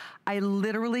this. I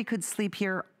literally could sleep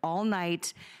here all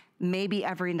night, maybe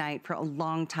every night for a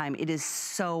long time. It is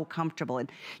so comfortable.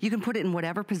 And you can put it in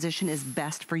whatever position is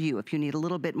best for you. If you need a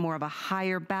little bit more of a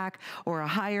higher back or a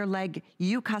higher leg,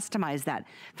 you customize that.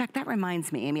 In fact, that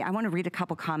reminds me, Amy, I want to read a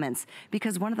couple comments,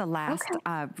 because one of the last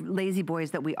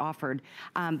La-Z-Boys that we offered,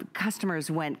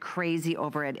 customers went crazy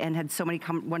over it and had so many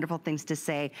wonderful things to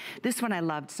say. This one I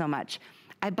loved so much.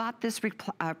 I bought this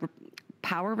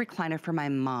power recliner for my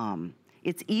mom.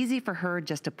 It's easy for her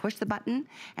just to push the button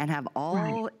and have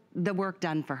all the work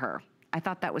done for her. I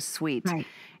thought that was sweet.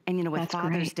 And you know, with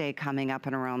Father's Day coming up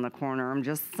and around the corner, I'm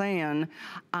just saying,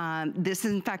 this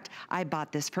is, in fact, I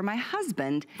bought this for my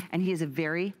husband, and he is a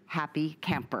very happy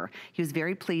camper. He was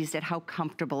very pleased at how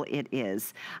comfortable it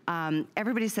is.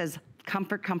 Everybody says,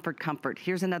 comfort, comfort, comfort.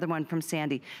 Here's another one from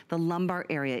Sandy. The lumbar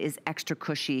area is extra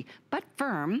cushy, but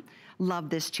firm.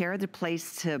 Love this chair. The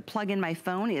place to plug in my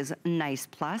phone is nice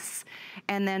plus.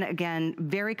 And then again,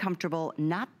 very comfortable,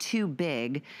 not too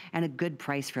big, and a good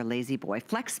price for La-Z-Boy.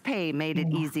 FlexPay made it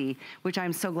easy, which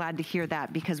I'm so glad to hear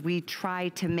that, because we try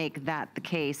to make that the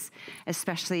case,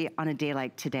 especially on a day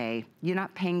like today. You're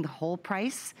not paying the whole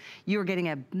price. You're getting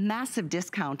a massive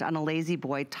discount on a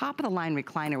La-Z-Boy, top of the line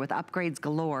recliner with upgrades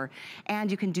galore,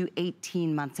 and you can do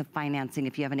 18 months of financing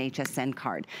if you have an HSN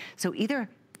card. So either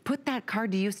put that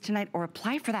card to use tonight or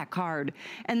apply for that card,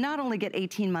 and not only get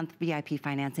 18-month VIP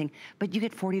financing, but you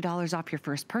get $40 off your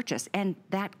first purchase, and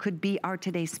that could be our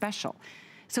today's special.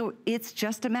 So it's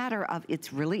just a matter of,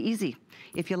 it's really easy.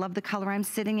 If you love the color I'm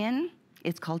sitting in,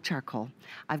 It's called charcoal.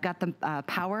 I've got the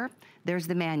power, there's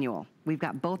the manual. We've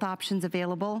got both options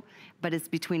available, but it's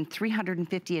between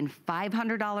 $350 and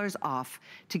 $500 off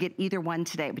to get either one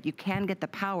today. But you can get the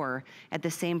power at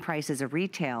the same price as a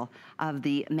retail of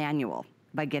the manual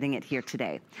by getting it here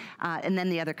today. And then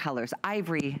the other colors.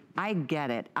 Ivory, I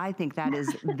get it. I think that is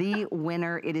the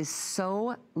winner. It is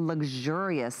so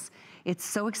luxurious. It's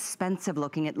so expensive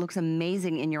looking. It looks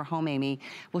amazing in your home, Amy.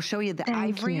 We'll show you the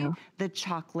ivory, the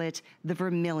chocolate, the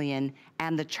vermilion,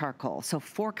 and the charcoal. So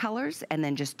 4 colors and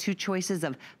then just 2 choices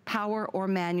of power or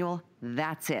manual.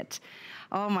 That's it.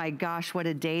 Oh my gosh, what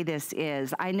a day this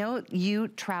is. I know you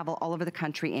travel all over the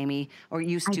country, Amy, or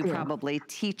used to probably,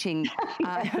 teaching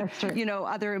you know,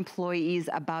 other employees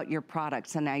about your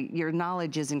products, and your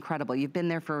knowledge is incredible. You've been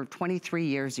there for 23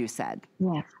 years, you said.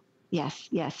 Yes. Yes,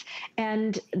 yes.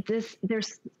 And there's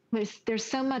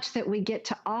so much that we get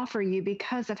to offer you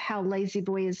because of how Lazy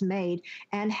Boy is made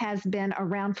and has been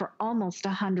around for almost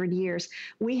 100 years.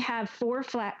 We have 4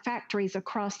 factories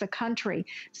across the country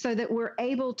so that we're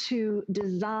able to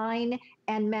design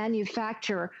and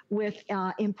manufacture with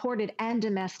imported and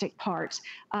domestic parts.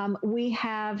 We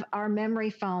have our memory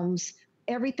foams.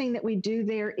 Everything that we do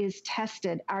there is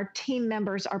tested. Our team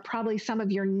members are probably some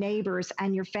of your neighbors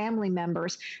and your family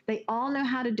members. They all know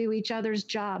how to do each other's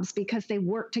jobs because they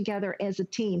work together as a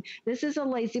team. This is a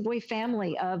Lazy Boy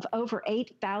family of over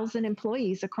 8,000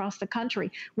 employees across the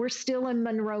country. We're still in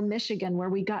Monroe, Michigan, where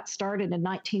we got started in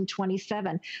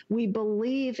 1927. We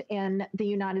believe in the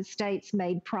United States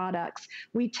made products.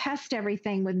 We test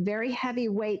everything with very heavy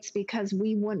weights because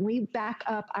when we back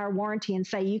up our warranty and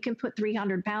say, you can put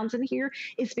 300 pounds in here,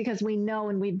 it's because we know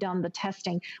and we've done the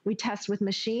testing. We test with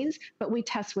machines, but we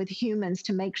test with humans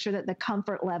to make sure that the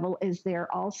comfort level is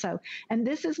there also. And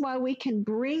this is why we can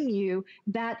bring you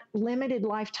that limited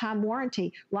lifetime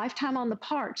warranty, lifetime on the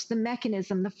parts, the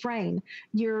mechanism, the frame,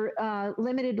 your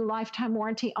limited lifetime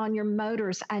warranty on your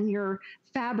motors and your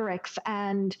fabrics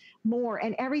and more,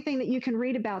 and everything that you can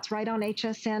read about is right on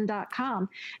hsn.com.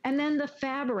 And then the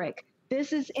fabric.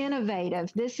 This is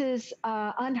innovative. This is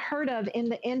unheard of in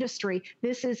the industry.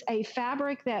 This is a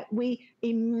fabric that we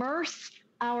immerse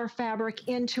our fabric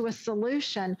into a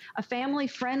solution, a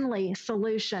family-friendly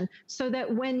solution, so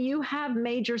that when you have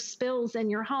major spills in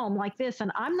your home like this,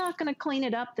 and I'm not going to clean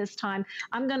it up this time,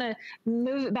 I'm going to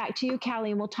move it back to you,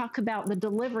 Callie, and we'll talk about the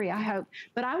delivery, I hope.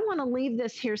 But I want to leave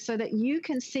this here so that you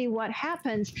can see what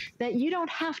happens, that you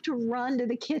don't have to run to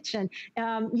the kitchen.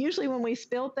 Usually when we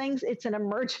spill things, it's an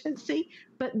emergency.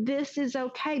 But this is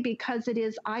okay because it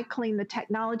is iClean. The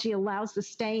technology allows the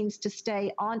stains to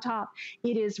stay on top.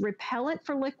 It is repellent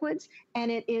for liquids,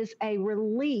 and it is a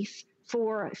release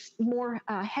for more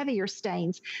heavier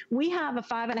stains. We have a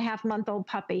 5.5-month-old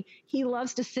puppy. He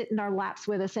loves to sit in our laps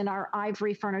with us in our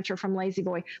ivory furniture from Lazy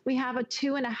Boy. We have a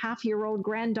 2.5-year-old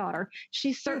granddaughter.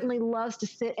 She certainly loves to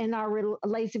sit in our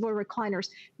Lazy Boy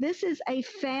recliners. This is a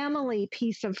family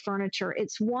piece of furniture.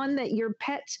 It's one that your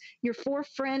pets, your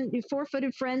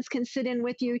 4-footed friends can sit in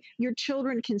with you. Your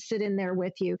children can sit in there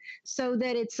with you, so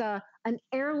that it's an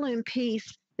heirloom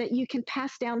piece that you can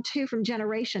pass down to from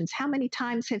generations. How many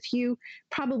times have you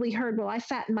probably heard, well, I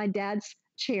sat in my dad's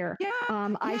chair.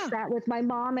 I sat with my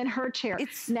mom in her chair.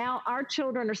 Now our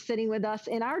children are sitting with us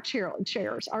in our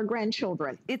chairs, our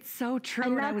grandchildren. It's so true.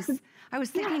 And I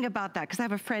was thinking about that because I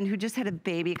have a friend who just had a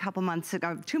baby a couple months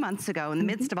ago, 2 months ago, in the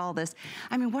midst of all this.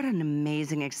 I mean, what an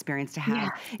amazing experience to have.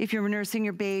 If you're nursing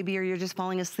your baby or you're just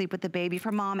falling asleep with the baby,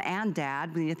 for mom and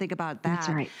dad, when you think about that. That's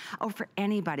right. Oh, for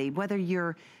anybody, whether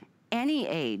you're any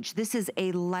age, this is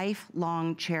a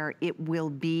lifelong chair. It will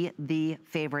be the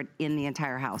favorite in the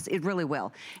entire house. It really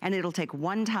will. And it'll take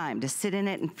one time to sit in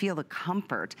it and feel the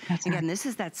comfort. Again, this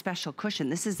is that special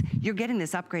cushion. You're getting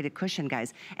this upgraded cushion,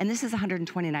 guys. And this is a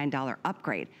 $129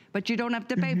 upgrade, but you don't have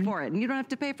to pay for it. And you don't have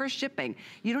to pay for shipping.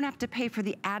 You don't have to pay for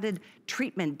the added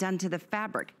treatment done to the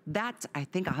fabric. That's, I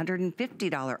think, a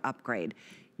 $150 upgrade.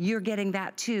 You're getting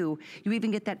that too. You even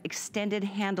get that extended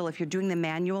handle if you're doing the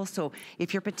manual. So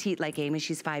if you're petite like Amy,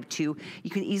 she's 5'2", you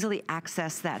can easily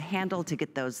access that handle to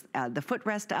get those the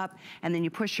footrest up, and then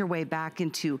you push your way back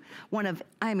into one of,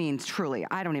 I mean, truly,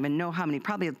 I don't even know how many,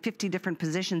 probably 50 different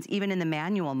positions, even in the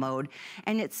manual mode,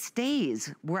 and it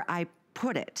stays where I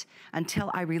put it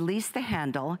until I release the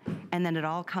handle, and then it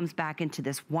all comes back into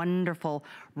this wonderful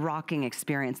rocking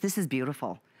experience. This is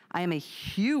beautiful. I am a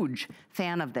huge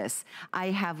fan of this.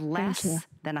 I have less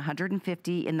than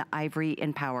 150 in the ivory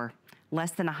in power,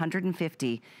 less than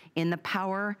 150 in the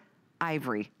power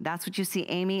ivory. That's what you see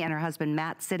Amy and her husband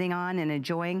Matt sitting on and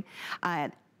enjoying.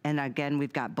 And again,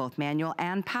 we've got both manual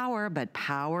and power, but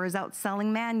power is outselling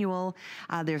manual.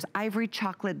 There's ivory,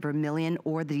 chocolate, vermilion,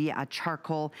 or the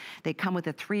charcoal. They come with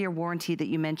a 3-year warranty that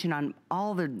you mentioned on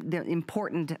all the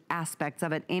important aspects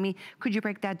of it. Amy, could you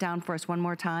break that down for us one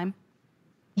more time?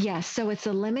 Yes, so it's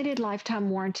a limited lifetime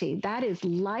warranty. That is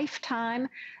lifetime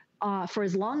for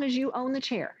as long as you own the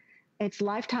chair. It's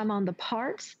lifetime on the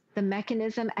parts, the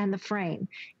mechanism, and the frame.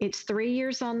 It's 3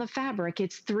 years on the fabric.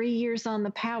 It's 3 years on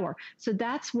the power. So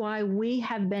that's why we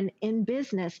have been in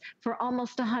business for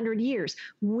almost 100 years.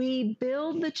 We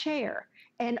build the chair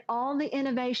and all the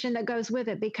innovation that goes with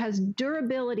it, because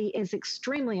durability is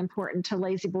extremely important to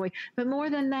La-Z-Boy. But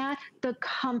more than that, the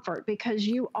comfort, because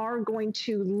you are going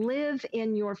to live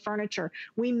in your furniture.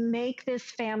 We make this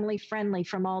family friendly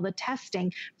from all the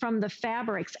testing, from the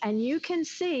fabrics. And you can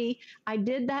see, I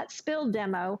did that spill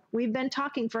demo. We've been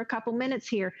talking for a couple minutes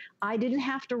here. I didn't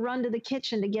have to run to the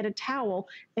kitchen to get a towel.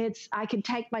 I could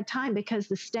take my time because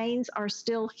the stains are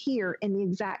still here in the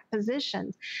exact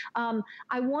positions.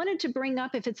 I wanted to bring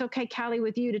up, if it's okay, Callie,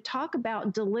 with you, to talk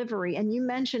about delivery. And you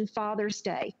mentioned Father's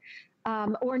Day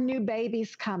or new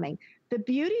babies coming. The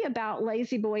beauty about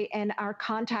La-Z-Boy and our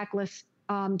contactless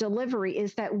delivery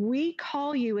is that we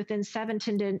call you within 7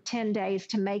 to 10 days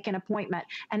to make an appointment.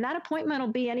 And that appointment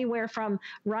will be anywhere from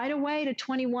right away to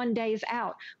 21 days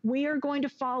out. We are going to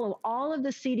follow all of the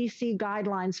CDC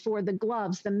guidelines for the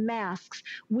gloves, the masks.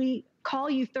 We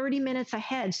call you 30 minutes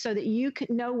ahead so that you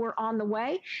can know we're on the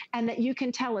way, and that you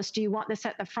can tell us, do you want this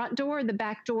at the front door, the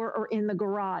back door, or in the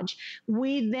garage?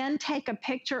 We then take a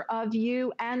picture of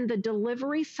you and the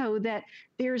delivery so that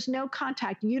there's no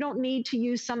contact. You don't need to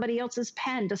use somebody else's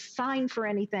pen to sign for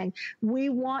anything. We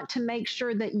want to make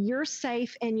sure that you're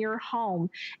safe in your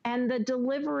home. And the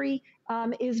delivery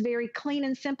is very clean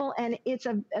and simple, and it's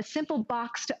a simple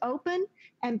box to open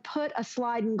and put a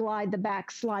slide and glide. The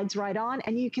back slides right on,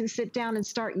 and you can sit down and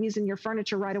start using your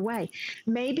furniture right away.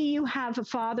 Maybe you have a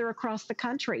father across the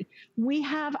country. We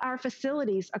have our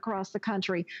facilities across the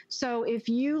country. So if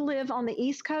you live on the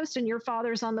East Coast and your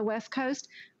father's on the West Coast,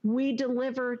 we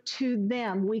deliver to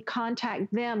them. We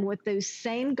contact them with those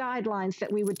same guidelines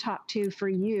that we would talk to for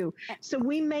you. So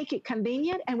we make it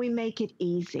convenient and we make it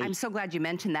easy. I'm so glad you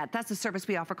mentioned that. That's a service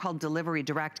we offer called Delivery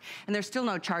Direct, and there's still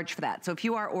no charge for that. So if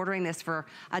you are ordering this for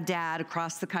a dad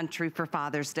across the country for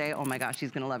Father's Day, oh my gosh, he's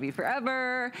gonna love you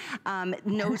forever.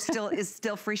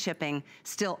 Still free shipping,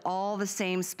 still all the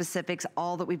same specifics,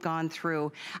 all that we've gone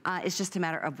through. It's just a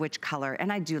matter of which color.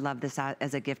 And I do love this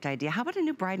as a gift idea. How about a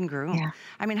new bride and groom? Yeah.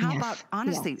 I mean, how about,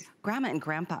 honestly, Grandma and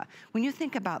Grandpa, when you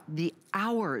think about the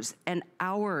hours and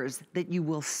hours that you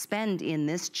will spend in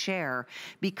this chair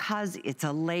because it's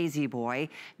a La-Z-Boy,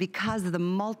 because of the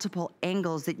multiple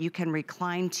angles that you can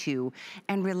recline to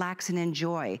and relax and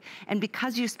enjoy. And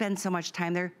because you spend so much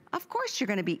time there, of course you're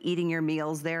gonna be eating your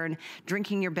meals there and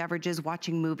drinking your beverages,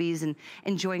 watching movies, and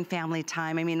enjoying family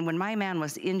time. I mean, when my man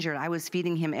was injured, I was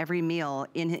feeding him every meal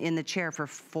in the chair for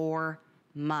 4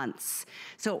 months.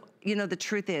 So, you know, the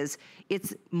truth is,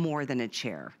 it's more than a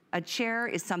chair. A chair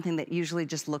is something that usually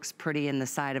just looks pretty in the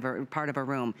side of a part of a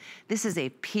room. This is a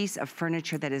piece of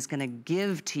furniture that is gonna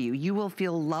give to you. You will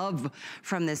feel love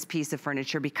from this piece of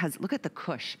furniture because look at the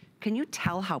cush. Can you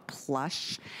tell how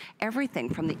plush? Everything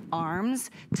from the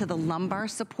arms to the lumbar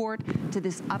support to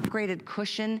this upgraded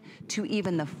cushion to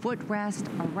even the footrest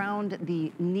around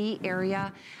the knee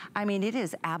area. I mean, it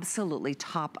is absolutely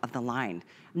top of the line.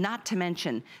 Not to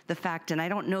mention the fact, and I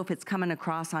don't know if it's coming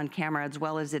across on camera as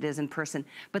well as it is in person,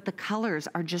 but the colors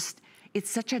are just, it's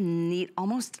such a neat,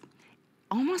 almost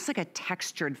like a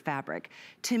textured fabric.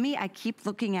 To me, I keep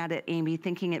looking at it, Amy,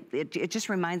 thinking it just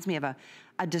reminds me of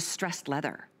a distressed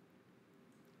leather.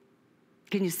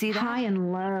 Can you see that? High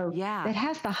and low. Yeah. It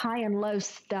has the high and low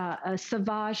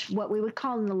sauvage, what we would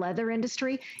call in the leather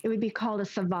industry, it would be called a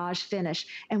sauvage finish.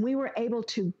 And we were able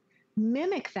to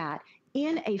mimic that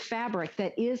in a fabric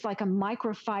that is like a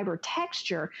microfiber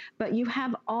texture, but you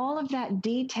have all of that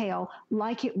detail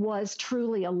like it was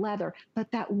truly a leather, but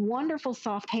that wonderful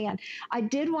soft hand. I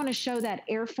did want to show that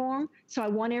airform, so I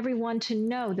want everyone to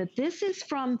know that this is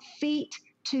from feet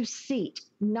to seat,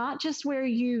 not just where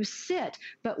you sit,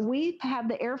 but we have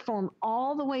the airform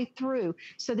all the way through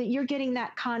so that you're getting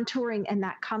that contouring and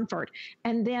that comfort.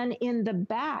 And then in the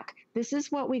back, this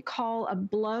is what we call a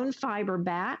blown fiber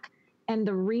back. And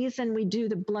the reason we do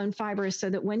the blown fiber is so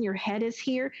that when your head is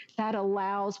here, that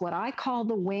allows what I call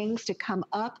the wings to come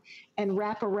up and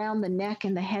wrap around the neck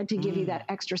and the head to give you that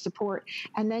extra support.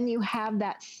 And then you have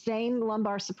that same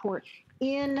lumbar support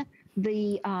in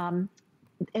the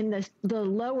the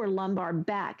lower lumbar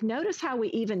back. Notice how we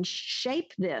even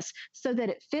shape this so that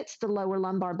it fits the lower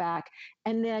lumbar back.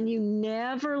 And then you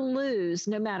never lose,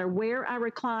 no matter where I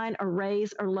recline or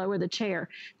raise or lower the chair,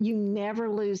 you never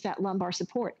lose that lumbar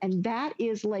support. And that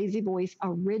is La-Z-Boy's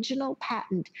original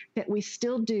patent that we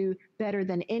still do better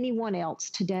than anyone else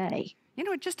today. You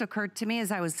know, it just occurred to me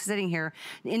as I was sitting here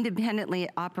independently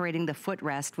operating the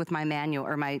footrest with my manual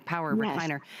or my power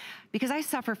recliner, because I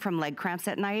suffer from leg cramps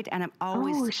at night, and I'm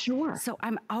always, so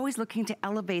I'm always looking to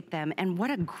elevate them. And what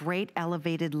a great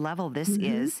elevated level this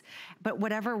is, but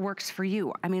whatever works for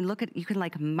you. I mean, look at, you can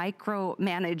like micro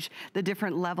manage the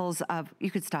different levels of, you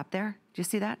could stop there. Do you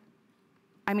see that?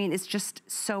 I mean, it's just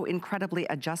so incredibly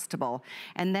adjustable.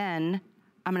 And then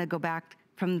I'm gonna go back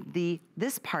from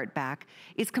this part back.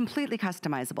 It's completely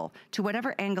customizable to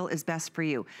whatever angle is best for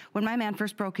you. When my man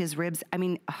first broke his ribs, I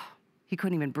mean, he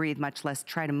couldn't even breathe, much less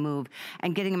try to move.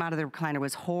 And getting him out of the recliner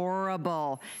was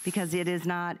horrible because it is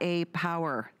not a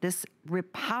power. This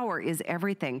power is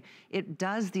everything. It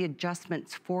does the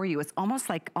adjustments for you. It's almost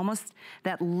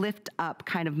that lift up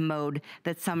kind of mode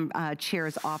that some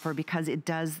chairs offer, because it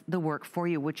does the work for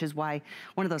you, which is why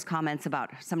one of those comments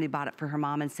about somebody bought it for her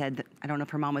mom and said that, I don't know if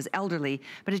her mom was elderly,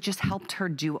 but it just helped her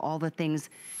do all the things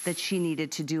that she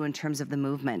needed to do in terms of the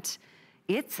movement.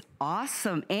 It's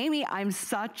awesome. Amy, I'm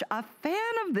such a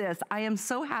fan of this. I am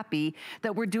so happy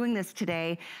that we're doing this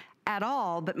today at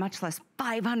all, but much less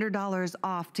 $500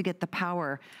 off to get the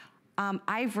power.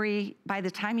 Ivory, by the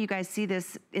time you guys see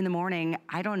this in the morning,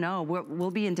 I don't know,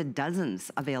 we'll be into dozens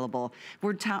available.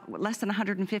 We're less than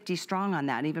 150 strong on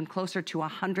that, even closer to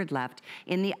 100 left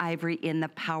in the ivory in the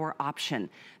power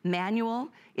option. Manual,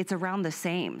 it's around the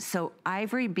same. So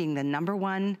ivory being the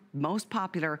 #1 most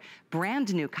popular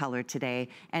brand new color today,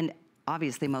 and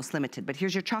obviously most limited, but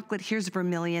here's your chocolate, here's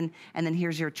vermilion, and then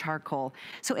here's your charcoal.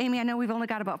 So Amy, I know we've only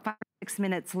got about 5 or 6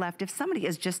 minutes left. If somebody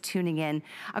is just tuning in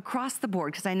across the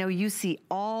board, because I know you see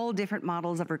all different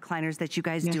models of recliners that you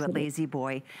guys do at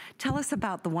La-Z-Boy, tell us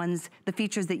about the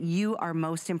features that you are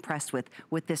most impressed with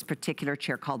this particular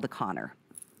chair called the Connor.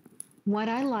 What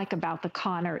I like about the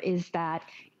Connor is that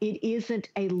it isn't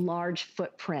a large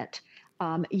footprint.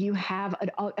 You have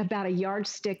about a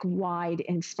yardstick wide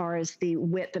as far as the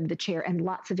width of the chair and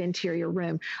lots of interior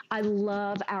room. I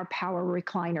love our power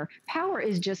recliner. Power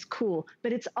is just cool,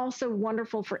 but it's also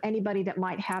wonderful for anybody that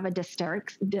might have a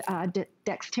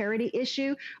dexterity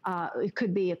issue. It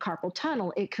could be a carpal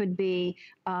tunnel. It could be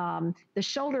the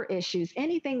shoulder issues,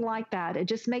 anything like that. It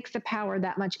just makes the power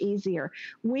that much easier.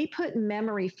 We put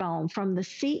memory foam from the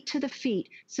seat to the feet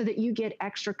so that you get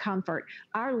extra comfort.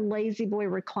 Our La-Z-Boy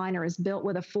recliner is built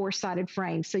with a 4-sided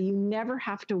frame, so you never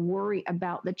have to worry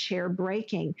about the chair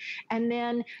breaking. And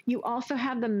then you also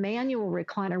have the manual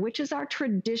recliner, which is our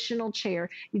traditional chair.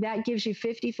 That gives you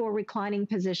 54 reclining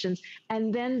positions.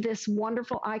 And then this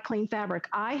wonderful iClean fabric.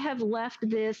 I have left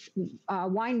this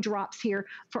wine drops here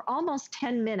for almost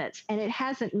 10 minutes, and it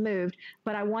hasn't moved,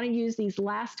 but I want to use these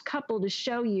last couple to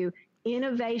show you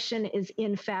innovation is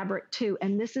in fabric too.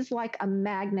 And this is like a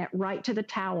magnet right to the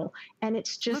towel, and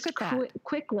it's just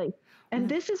quickly. And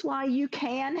this is why you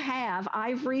can have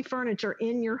ivory furniture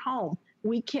in your home.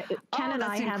 Ken and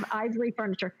I have ivory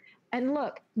furniture. And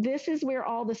look, this is where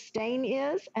all the stain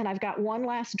is, and I've got one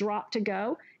last drop to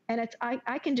go, and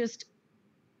I can just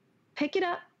pick it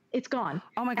up. It's gone.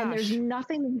 Oh my gosh. And there's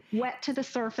nothing wet to the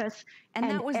surface. And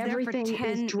that was everything there for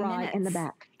 10 is dry minutes. In the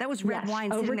back. That was red wine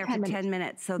sitting there for 10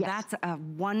 minutes. So that's a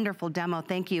wonderful demo.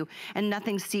 Thank you. And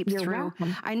nothing seeps through.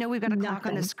 Welcome. I know we've got a clock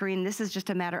on the screen. This is just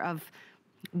a matter of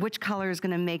which color is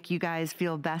going to make you guys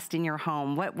feel best in your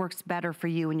home. What works better for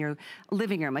you in your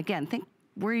living room? Again, think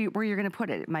where you're going to put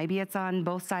it. Maybe it's on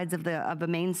both sides of the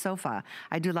main sofa.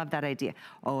 I do love that idea.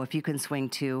 Oh, if you can swing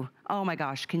too. Oh my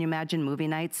gosh, can you imagine movie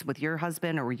nights with your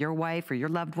husband or your wife or your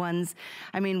loved ones?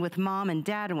 I mean, with mom and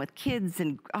dad and with kids,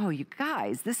 and oh, you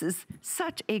guys, this is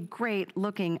such a great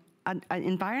looking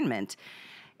environment.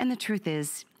 And the truth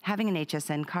is, having an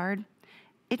HSN card,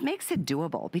 it makes it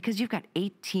doable because you've got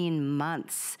 18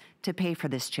 months to pay for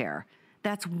this chair.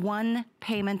 That's one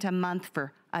payment a month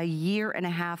for a year and a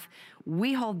half.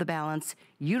 We hold the balance.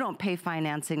 You don't pay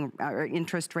financing or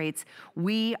interest rates.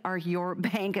 We are your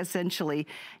bank essentially.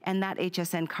 And that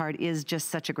HSN card is just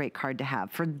such a great card to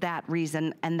have for that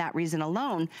reason and that reason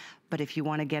alone. But if you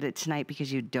want to get it tonight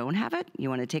because you don't have it, you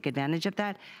want to take advantage of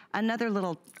that, another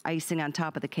little icing on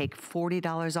top of the cake,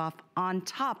 $40 off on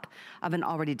top of an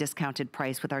already discounted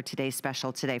price with our today's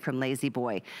special today from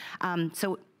La-Z-Boy.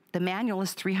 So the manual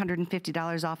is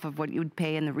 $350 off of what you would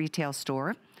pay in the retail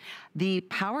store. The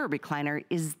power recliner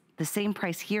is the same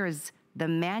price here as the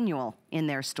manual in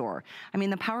their store. I mean,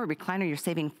 the power recliner, you're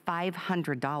saving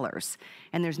 $500,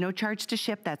 and there's no charge to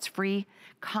ship. That's free,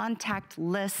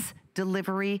 contactless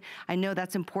delivery. I know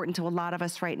that's important to a lot of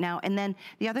us right now. And then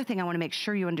the other thing I want to make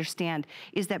sure you understand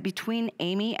is that between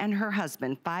Amy and her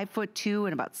husband, 5'2"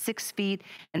 and about 6 feet,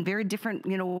 and very different,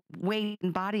 you know, weight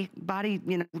and body,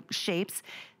 you know, shapes,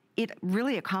 it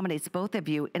really accommodates both of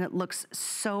you, and it looks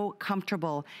so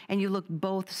comfortable, and you look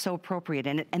both so appropriate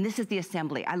in it. And this is the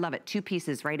assembly. I love it. 2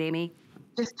 pieces, right, Amy?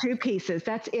 Just 2 pieces.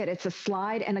 That's it. It's a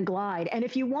slide and a glide. And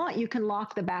if you want, you can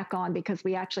lock the back on because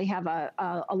we actually have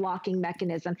a locking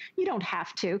mechanism. You don't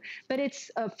have to, but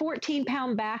it's a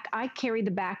 14-pound back. I carry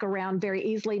the back around very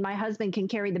easily. My husband can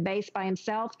carry the base by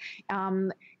himself.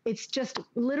 It's just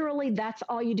literally, that's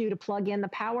all you do to plug in the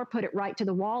power, put it right to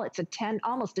the wall. It's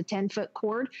almost a 10-foot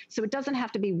cord. So it doesn't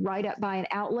have to be right up by an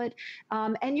outlet.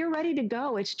 And you're ready to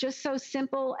go. It's just so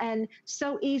simple and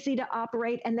so easy to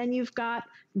operate. And then you've got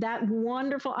that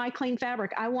wonderful iClean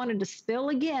fabric. I wanted to spill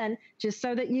again, just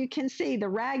so that you can see the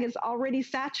rag is already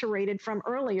saturated from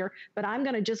earlier, but I'm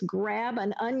going to just grab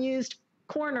an unused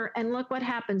corner and look what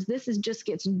happens. This just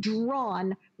gets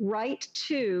drawn right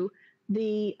to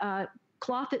the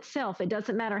cloth itself. It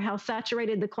doesn't matter how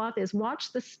saturated the cloth is.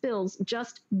 Watch the spills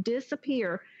just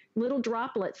disappear. Little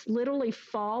droplets literally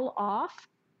fall off.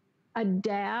 A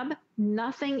dab,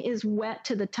 nothing is wet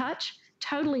to the touch,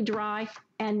 totally dry,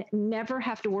 and never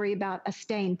have to worry about a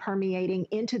stain permeating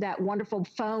into that wonderful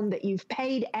foam that you've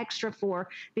paid extra for,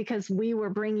 because we were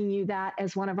bringing you that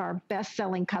as one of our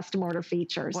best-selling custom order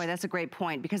features. Boy, that's a great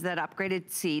point, because that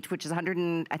upgraded seat, which is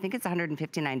I think it's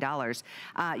 $159,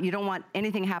 you don't want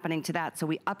anything happening to that, so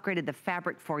we upgraded the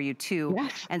fabric for you too.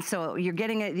 Yes. And so you're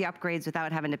getting the upgrades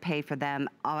without having to pay for them,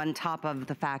 on top of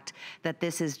the fact that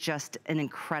this is just an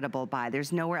incredible buy.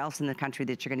 There's nowhere else in the country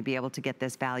that you're going to be able to get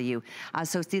this value.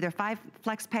 So it's either 5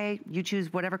 flex pay, you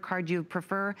choose whatever card you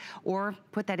prefer, or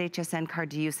put that HSN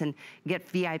card to use and get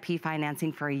VIP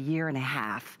financing for 1.5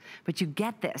 years. But you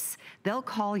get this. They'll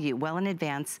call you well in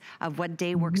advance of what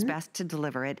day works best to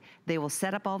deliver it. They will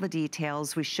set up all the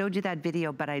details. We showed you that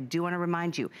video, but I do want to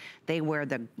remind you, they wear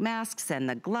the masks and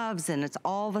the gloves, and it's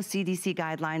all the CDC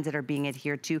guidelines that are being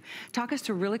adhered to. Talk us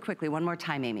through really quickly, one more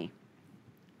time, Amy.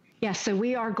 Yes, so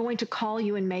we are going to call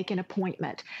you and make an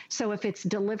appointment. So if it's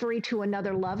delivery to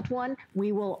another loved one,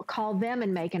 we will call them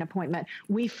and make an appointment.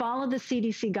 We follow the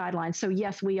CDC guidelines. So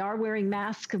yes, we are wearing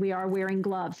masks, we are wearing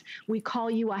gloves. We call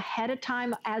you ahead of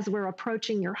time as we're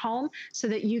approaching your home so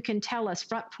that you can tell us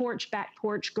front porch, back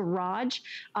porch, garage.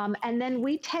 And then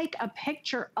we take a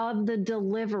picture of the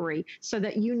delivery so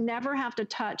that you never have to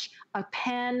touch a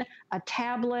pen, a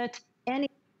tablet, anything.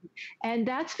 And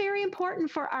that's very important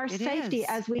for our safety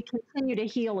as we continue to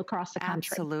heal across the country.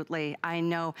 Absolutely, I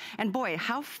know. And boy,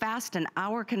 how fast an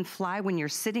hour can fly when you're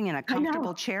sitting in a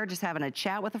comfortable chair, just having a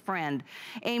chat with a friend.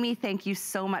 Amy, thank you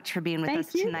so much for being with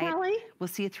us tonight. Thank you, Kelly. We'll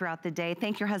see you throughout the day.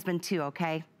 Thank your husband too,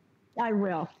 okay? I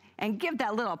will. And give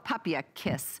that little puppy a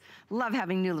kiss. Love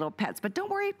having new little pets, but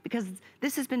don't worry, because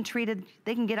this has been treated.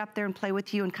 They can get up there and play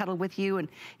with you and cuddle with you, and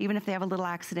even if they have a little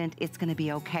accident, it's gonna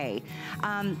be okay.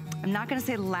 I'm not gonna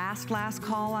say last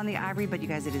call on the Ivory, but you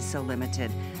guys, it is so limited.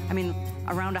 I mean,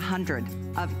 around 100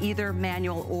 of either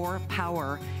manual or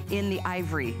power in the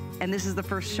Ivory, and this is the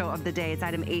first show of the day. It's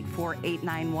item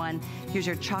 84891. Here's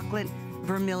your chocolate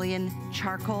vermilion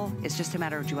charcoal. It's just a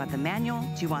matter of, do you want the manual?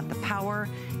 Do you want the power?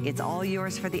 It's all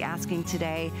yours for the asking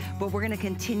today. But we're going to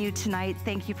continue tonight.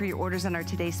 Thank you for your orders on our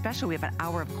today's special. We have an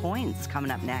hour of coins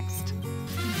coming up next.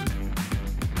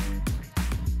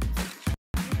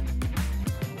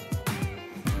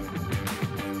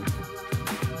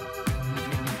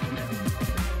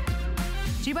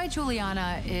 G by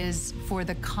Juliana is for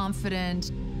the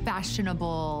confident,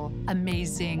 fashionable,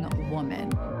 amazing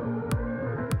woman.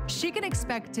 She can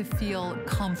expect to feel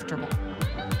comfortable.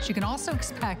 She can also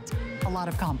expect a lot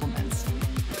of compliments.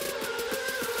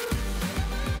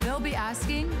 They'll be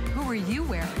asking, who are you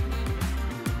wearing?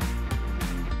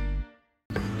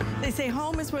 They say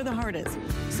home is where the heart is.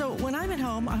 So when I'm at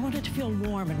home, I want it to feel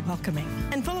warm and welcoming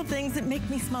and full of things that make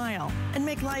me smile and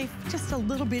make life just a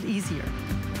little bit easier.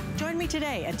 Join me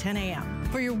today at 10 a.m.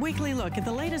 for your weekly look at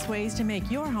the latest ways to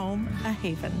make your home a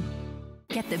haven.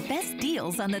 Get the best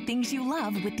deals on the things you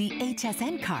love with the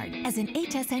HSN card. As an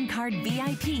HSN card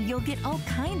VIP, you'll get all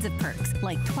kinds of perks,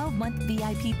 like 12-month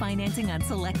VIP financing on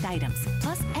select items,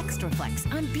 plus extra flex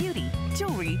on beauty,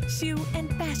 jewelry, shoe, and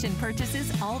fashion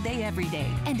purchases all day, every day.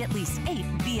 And at least 8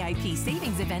 VIP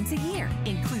savings events a year.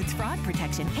 Includes fraud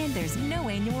protection, and there's no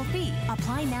annual fee.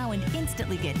 Apply now and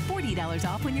instantly get $40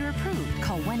 off when you're approved.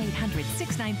 Call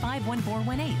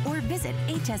 1-800-695-1418 or visit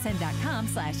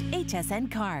hsn.com/HSN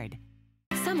card.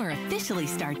 Summer officially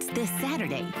starts this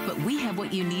Saturday, but we have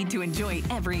what you need to enjoy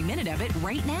every minute of it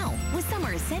right now with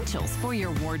summer essentials for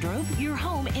your wardrobe, your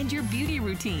home, and your beauty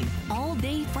routine. All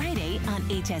day Friday on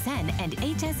HSN and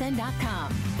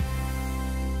hsn.com.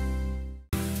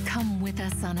 Come with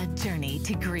us on a journey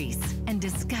to Greece and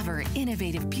discover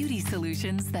innovative beauty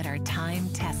solutions that are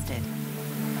time-tested.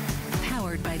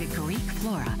 Powered by the Greek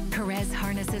flora, Carrez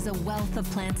harnesses a wealth of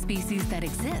plant species that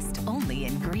exist only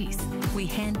in Greece. We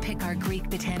handpick our Greek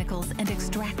botanicals and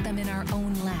extract them in our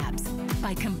own labs.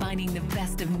 By combining the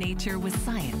best of nature with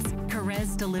science,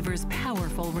 Carrez delivers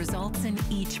powerful results in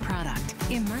each product.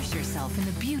 Immerse yourself in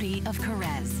the beauty of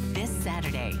Carrez this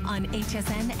Saturday on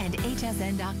HSN and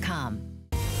hsn.com.